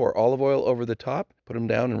 Then pour olive oil over the top, put them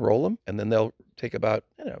down and roll them. And then they'll take about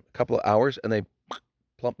a couple of hours and they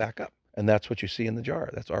plump back up. And that's what you see in the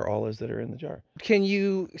jar. That's our olives that are in the jar. Can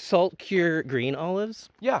you salt cure green olives?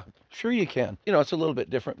 Yeah, sure you can. It's a little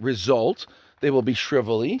bit different result. They will be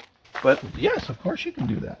shrivelly. But yes, of course you can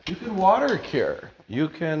do that. You can water cure. You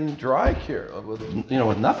can dry cure with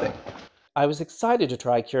nothing. I was excited to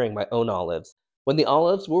try curing my own olives. When the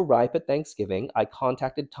olives were ripe at Thanksgiving, I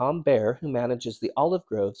contacted Tom Bear, who manages the olive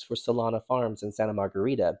groves for Solana Farms in Santa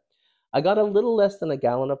Margarita. I got a little less than a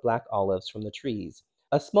gallon of black olives from the trees.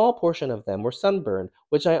 A small portion of them were sunburned,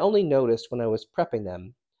 which I only noticed when I was prepping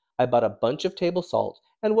them. I bought a bunch of table salt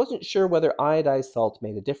and wasn't sure whether iodized salt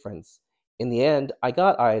made a difference. In the end, I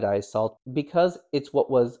got iodized salt because it's what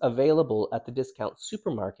was available at the discount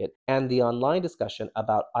supermarket, and the online discussion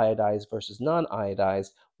about iodized versus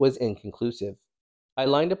non-iodized was inconclusive. I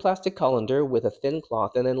lined a plastic colander with a thin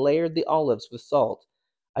cloth and then layered the olives with salt.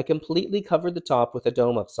 I completely covered the top with a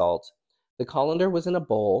dome of salt. The colander was in a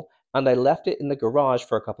bowl, and I left it in the garage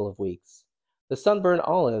for a couple of weeks. The sunburned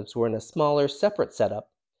olives were in a smaller, separate setup.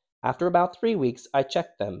 After about 3 weeks, I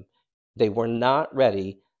checked them. They were not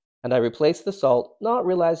ready, and I replaced the salt, not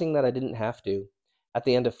realizing that I didn't have to. At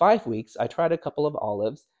the end of 5 weeks, I tried a couple of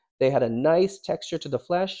olives. They had a nice texture to the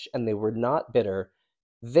flesh, and they were not bitter.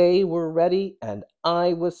 They were ready, and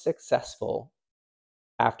I was successful.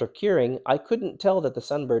 After curing, I couldn't tell that the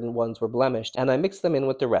sunburned ones were blemished, and I mixed them in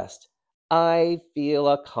with the rest. I feel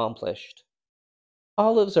accomplished.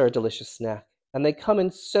 Olives are a delicious snack, and they come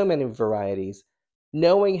in so many varieties.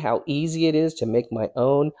 Knowing how easy it is to make my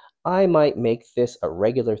own, I might make this a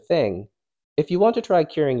regular thing. If you want to try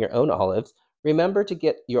curing your own olives, remember to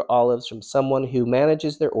get your olives from someone who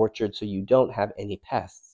manages their orchard so you don't have any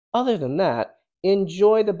pests. Other than that,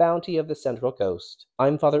 enjoy the bounty of the Central Coast.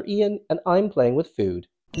 I'm Father Ian, and I'm playing with food.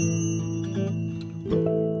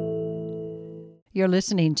 You're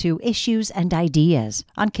listening to Issues and Ideas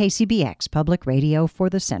on KCBX Public Radio for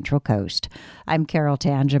the Central Coast. I'm Carol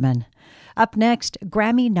Tangeman. Up next,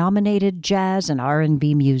 Grammy-nominated jazz and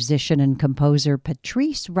R&B musician and composer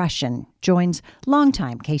Patrice Rushen joins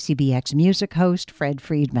longtime KCBX music host Fred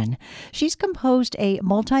Friedman. She's composed a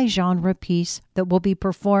multi-genre piece that will be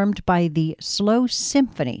performed by the SLO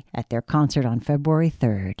Symphony at their concert on February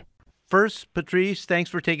 3rd. First, Patrice, thanks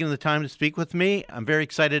for taking the time to speak with me. I'm very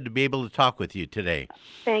excited to be able to talk with you today.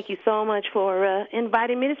 Thank you so much for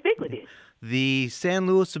inviting me to speak with you. The San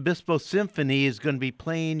Luis Obispo Symphony is going to be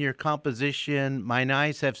playing your composition, Mine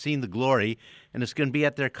Eyes Have Seen the Glory, and it's going to be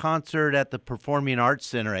at their concert at the Performing Arts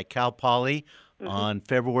Center at Cal Poly on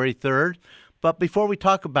February 3rd. But before we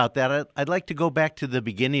talk about that, I'd like to go back to the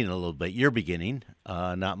beginning a little bit, your beginning,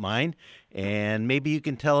 not mine, and maybe you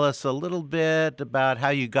can tell us a little bit about how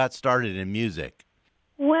you got started in music.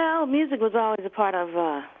 Well, music was always a part of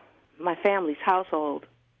my family's household,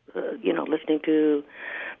 listening to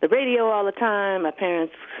the radio all the time. My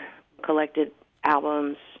parents collected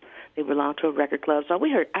albums. They belonged to a record club, so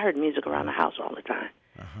I heard music around the house all the time.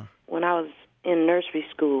 When I was in nursery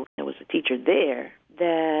school, there was a teacher there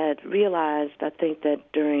that realized, I think, that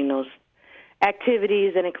during those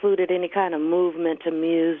activities that included any kind of movement to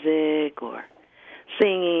music or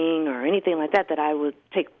singing or anything like that, that I would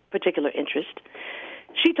take particular interest.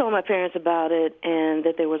 She told my parents about it, and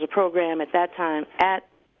that there was a program at that time at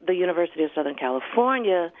the University of Southern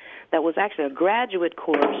California that was actually a graduate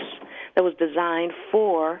course that was designed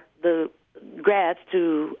for the grads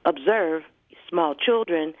to observe small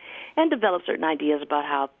children and develop certain ideas about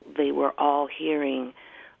how they were all hearing,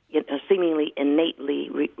 seemingly innately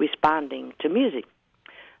responding to music.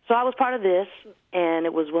 So I was part of this, and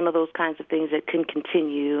it was one of those kinds of things that couldn't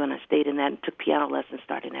continue, and I stayed in that and took piano lessons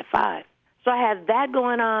starting at 5. So I had that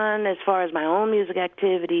going on as far as my own music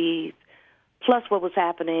activities, plus what was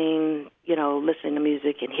happening, listening to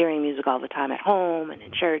music and hearing music all the time at home and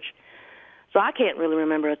in church. So I can't really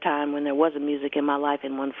remember a time when there wasn't music in my life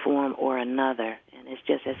in one form or another. And it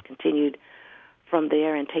just has continued from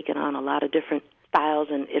there and taken on a lot of different styles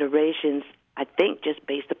and iterations, I think just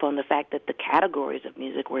based upon the fact that the categories of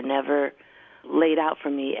music were never laid out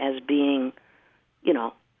for me as being,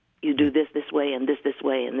 you do this way and this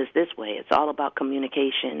way and this way. It's all about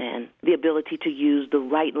communication and the ability to use the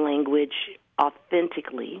right language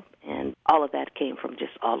authentically. And all of that came from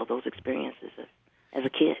just all of those experiences as a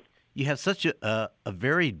kid. You have such a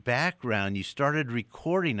varied background. You started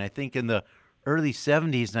recording, I think, in the early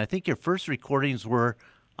 70s, and I think your first recordings were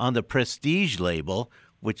on the Prestige label,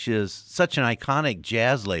 which is such an iconic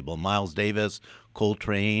jazz label, Miles Davis,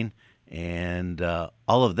 Coltrane, and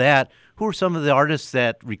all of that. Who were some of the artists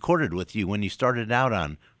that recorded with you when you started out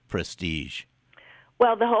on Prestige?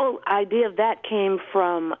 Well, the whole idea of that came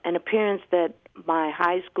from an appearance that my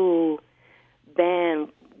high school band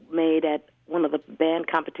made at one of the band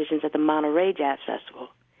competitions at the Monterey Jazz Festival.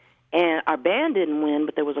 And our band didn't win,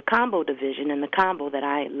 but there was a combo division, and the combo that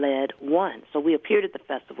I led won. So we appeared at the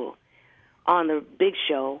festival on the big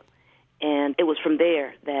show, and it was from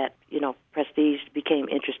there that, Prestige became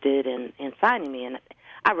interested in signing me. And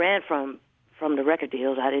I ran from the record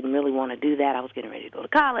deals. I didn't really want to do that. I was getting ready to go to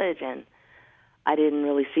college, and I didn't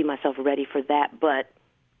really see myself ready for that, but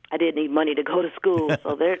I did need money to go to school.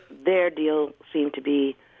 So their deal seemed to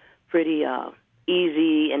be pretty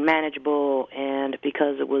easy and manageable, and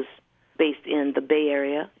because it was based in the Bay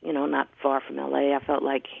Area, not far from L.A., I felt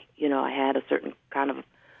like, I had a certain kind of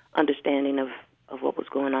understanding of what was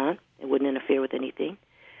going on. It wouldn't interfere with anything.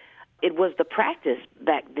 It was the practice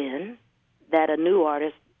back then that a new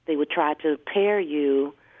artist, they would try to pair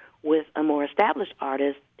you with a more established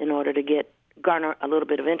artist in order to garner a little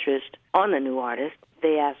bit of interest on the new artist.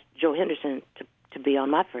 They asked Joe Henderson to be on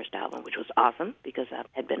my first album, which was awesome because I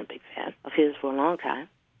had been a big fan of his for a long time.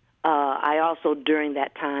 I also, during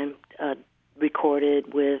that time,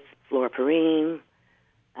 recorded with Flora Purim,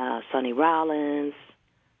 Sonny Rollins,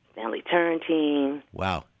 Stanley Turrentine.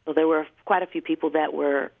 Wow. So there were quite a few people that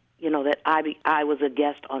were, that I was a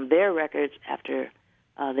guest on their records after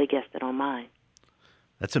they guested on mine.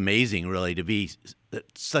 That's amazing, really, to be at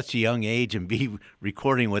such a young age and be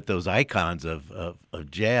recording with those icons of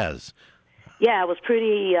jazz. Yeah, it was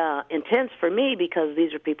pretty intense for me because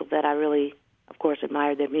these are people that I really, of course,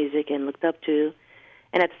 admired their music and looked up to.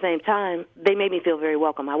 And at the same time, they made me feel very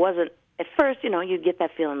welcome. I wasn't, at first, you get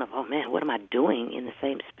that feeling of, oh, man, what am I doing in the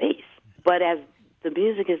same space? But as the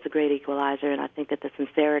music is the great equalizer, and I think that the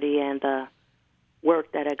sincerity and the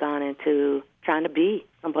work that had gone into trying to be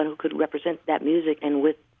someone who could represent that music and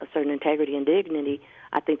with a certain integrity and dignity,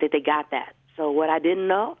 I think that they got that. So what I didn't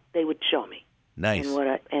know, they would show me. Nice.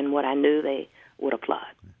 And what I knew, they would applaud.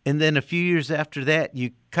 And then a few years after that,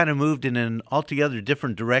 you kind of moved in an altogether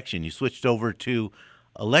different direction. You switched over to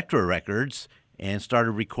Elektra Records and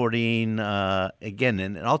started recording, again,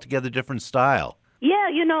 in an altogether different style. Yeah,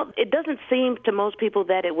 it doesn't seem to most people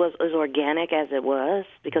that it was as organic as it was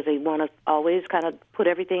because they want to always kind of put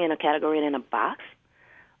everything in a category and in a box.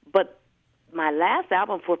 But my last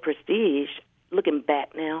album for Prestige, looking back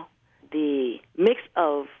now, the mix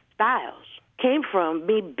of styles came from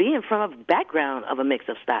me being from a background of a mix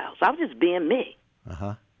of styles. I was just being me.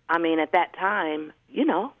 Uh-huh. I mean, at that time,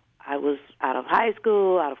 I was out of high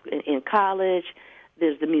school, in college.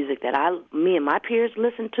 There's the music that me and my peers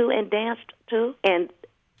listened to and danced to. And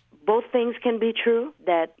both things can be true,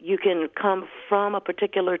 that you can come from a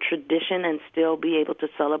particular tradition and still be able to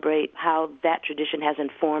celebrate how that tradition has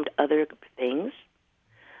informed other things.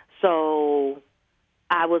 So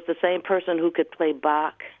I was the same person who could play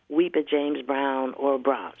Bach, weep at James Brown, or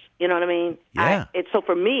Brahms. You know what I mean? Yeah. So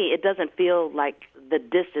for me, it doesn't feel like the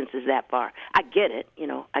distance is that far. I get it,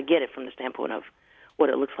 I get it from the standpoint of what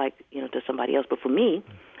it looks like, to somebody else. But for me,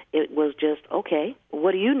 it was just, okay,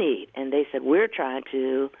 what do you need? And they said, we're trying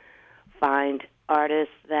to find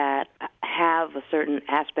artists that have a certain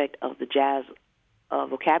aspect of the jazz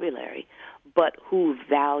vocabulary, but who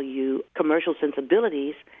value commercial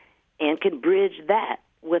sensibilities and can bridge that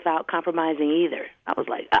without compromising either. I was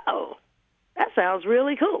like, oh, that sounds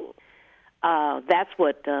really cool. That's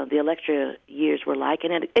what the Elektra years were like,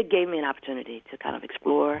 and it gave me an opportunity to kind of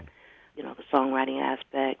explore, the songwriting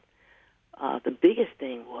aspect. The biggest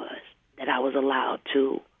thing was that I was allowed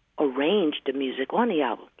to arrange the music on the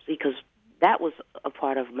albums because that was a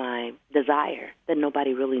part of my desire that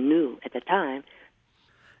nobody really knew at the time.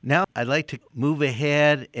 Now I'd like to move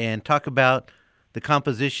ahead and talk about the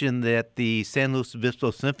composition that the San Luis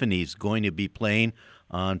Obispo Symphony is going to be playing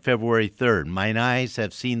on February 3rd. Mine Eyes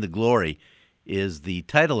Have Seen the Glory is the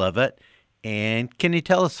title of it. And can you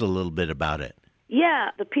tell us a little bit about it? Yeah,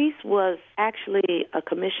 the piece was actually a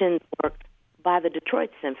commissioned work by the Detroit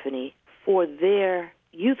Symphony for their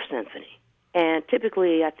youth symphony. And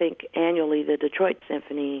typically, I think annually, the Detroit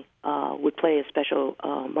Symphony would play a special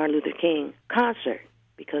Martin Luther King concert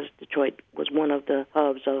because Detroit was one of the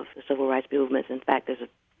hubs of the civil rights movements. In fact, there's a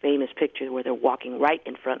famous picture where they're walking right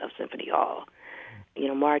in front of Symphony Hall,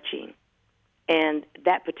 marching. And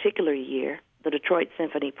that particular year, the Detroit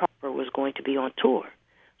Symphony proper was going to be on tour.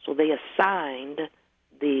 So they assigned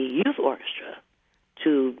the youth orchestra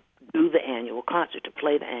to do the annual concert, to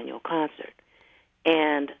play the annual concert.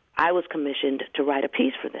 And I was commissioned to write a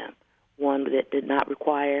piece for them, one that did not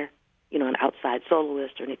require, an outside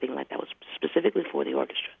soloist or anything like that. It was specifically for the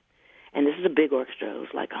orchestra. And this is a big orchestra. It was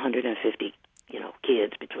like 150,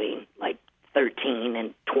 kids between like 13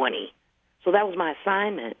 and 20. So that was my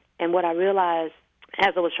assignment. And what I realized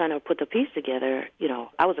as I was trying to put the piece together,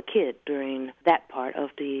 I was a kid during that part of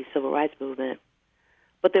the civil rights movement.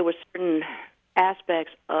 But there were certain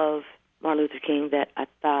aspects of Martin Luther King that I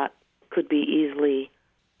thought could be easily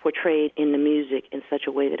portrayed in the music in such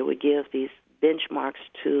a way that it would give these benchmarks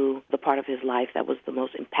to the part of his life that was the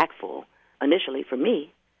most impactful initially for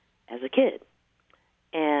me as a kid.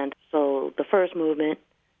 And so the first movement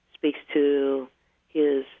speaks to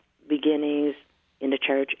his beginnings in the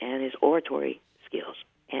church and his oratory skills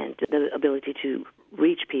and the ability to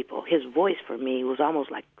reach people. His voice for me was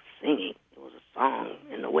almost like singing. It was a song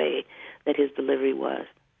in the way that his delivery was.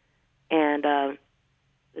 And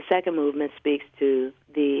the second movement speaks to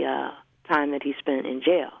the time that he spent in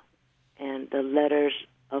jail And the letters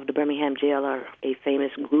of the Birmingham jail are a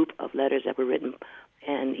famous group of letters that were written,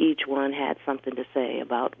 and each one had something to say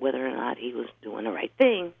about whether or not he was doing the right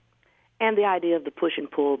thing. And the idea of the push and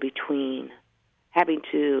pull between having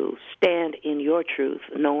to stand in your truth,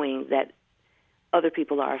 knowing that other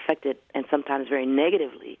people are affected, and sometimes very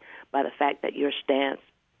negatively, by the fact that your stance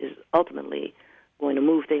is ultimately going to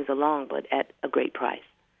move things along, but at a great price.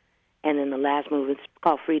 And then the last movement is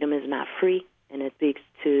called Freedom is Not Free, and it speaks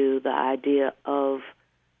to the idea of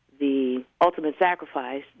the ultimate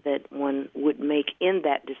sacrifice that one would make in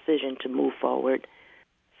that decision to move forward.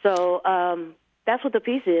 So that's what the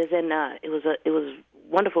piece is, and it was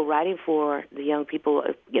wonderful writing for the young people.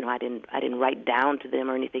 You know, I didn't write down to them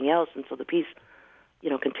or anything else, and so the piece, you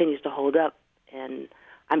know, continues to hold up. And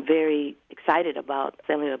I'm very excited about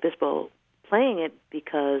San Luis Obispo playing it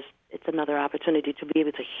because it's another opportunity to be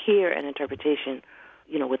able to hear an interpretation,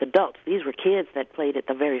 you know, with adults. These were kids that played it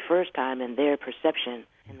the very first time, and their perception,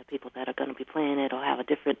 and the people that are going to be playing it will have a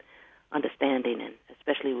different understanding, and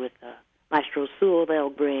especially with Maestro Sewell, they'll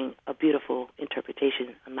bring a beautiful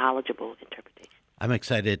interpretation, a knowledgeable interpretation. I'm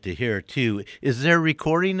excited to hear it, too. Is there a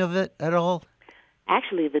recording of it at all?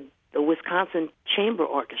 Actually, the Wisconsin Chamber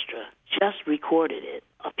Orchestra just recorded it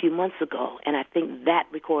a few months ago, and I think that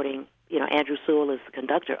recording, you know, Andrew Sewell is the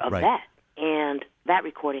conductor of that, and that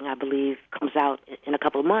recording, I believe, comes out in a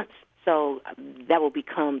couple of months. So that will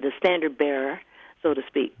become the standard bearer, so to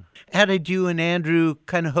speak. How did you and Andrew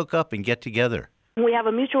kind of hook up and get together? We have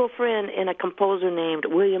a mutual friend and a composer named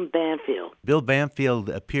William Banfield. Bill Banfield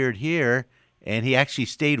appeared here, and he actually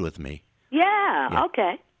stayed with me. Yeah.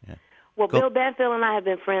 Okay. Yeah. Well, Bill Banfield and I have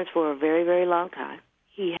been friends for a very, very long time.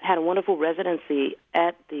 He had a wonderful residency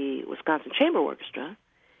at the Wisconsin Chamber Orchestra,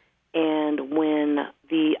 and when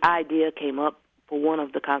the idea came up for one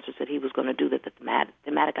of the concerts that he was going to do, that the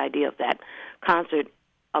thematic idea of that concert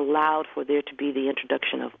allowed for there to be the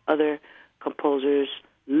introduction of other composers,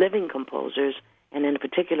 living composers, and in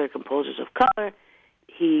particular composers of color,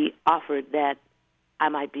 he offered that I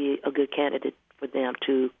might be a good candidate for them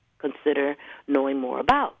to consider knowing more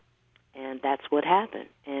about. And that's what happened.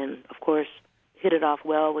 And, of course, hit it off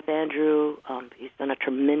well with Andrew. He's done a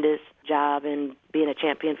tremendous job in being a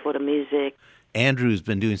champion for the music. Andrew's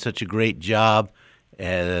been doing such a great job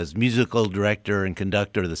as musical director and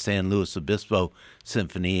conductor of the San Luis Obispo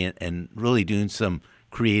Symphony, and really doing some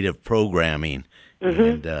creative programming.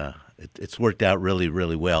 Mm-hmm. And it's worked out really,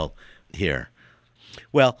 really well here.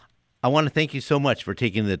 Well, I want to thank you so much for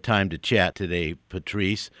taking the time to chat today,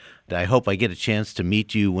 Patrice. I hope I get a chance to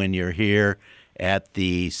meet you when you're here at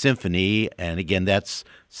the Symphony. And again, that's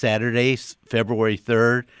Saturday, February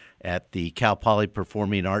 3rd at the Cal Poly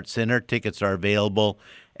Performing Arts Center. Tickets are available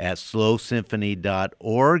at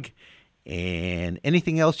slosymphony.org. And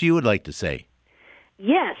anything else you would like to say?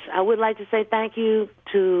 Yes, I would like to say thank you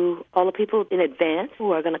to all the people in advance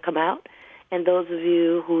who are going to come out. And those of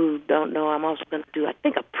you who don't know, I'm also going to do, I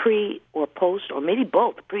think, a pre or post, or maybe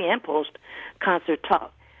both, pre and post concert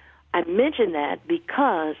talk. I mention that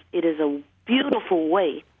because it is a beautiful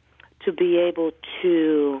way to be able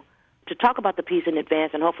to talk about the piece in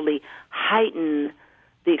advance and hopefully heighten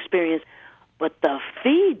the experience. But the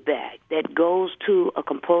feedback that goes to a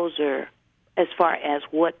composer as far as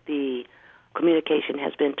what the communication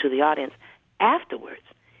has been to the audience afterwards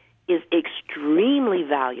is extremely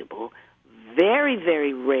valuable, very,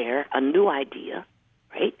 very rare, a new idea,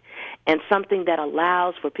 right? And something that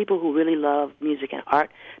allows for people who really love music and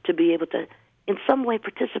art to be able to, in some way,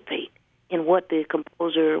 participate in what the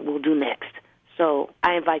composer will do next. So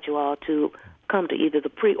I invite you all to come to either the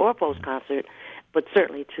pre or post concert, but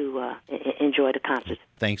certainly to enjoy the concert.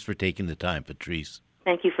 Thanks for taking the time, Patrice.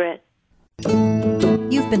 Thank you, Fred.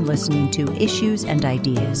 You've been listening to Issues and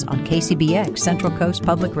Ideas on KCBX Central Coast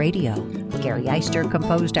Public Radio. Gary Eister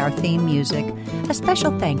composed our theme music. A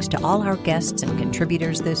special thanks to all our guests and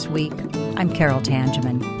contributors this week. I'm Carol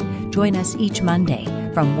Tangeman. Join us each Monday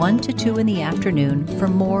from 1 to 2 in the afternoon for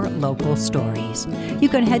more local stories. You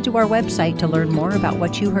can head to our website to learn more about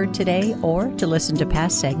what you heard today or to listen to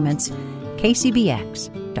past segments,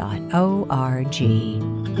 kcbx.org.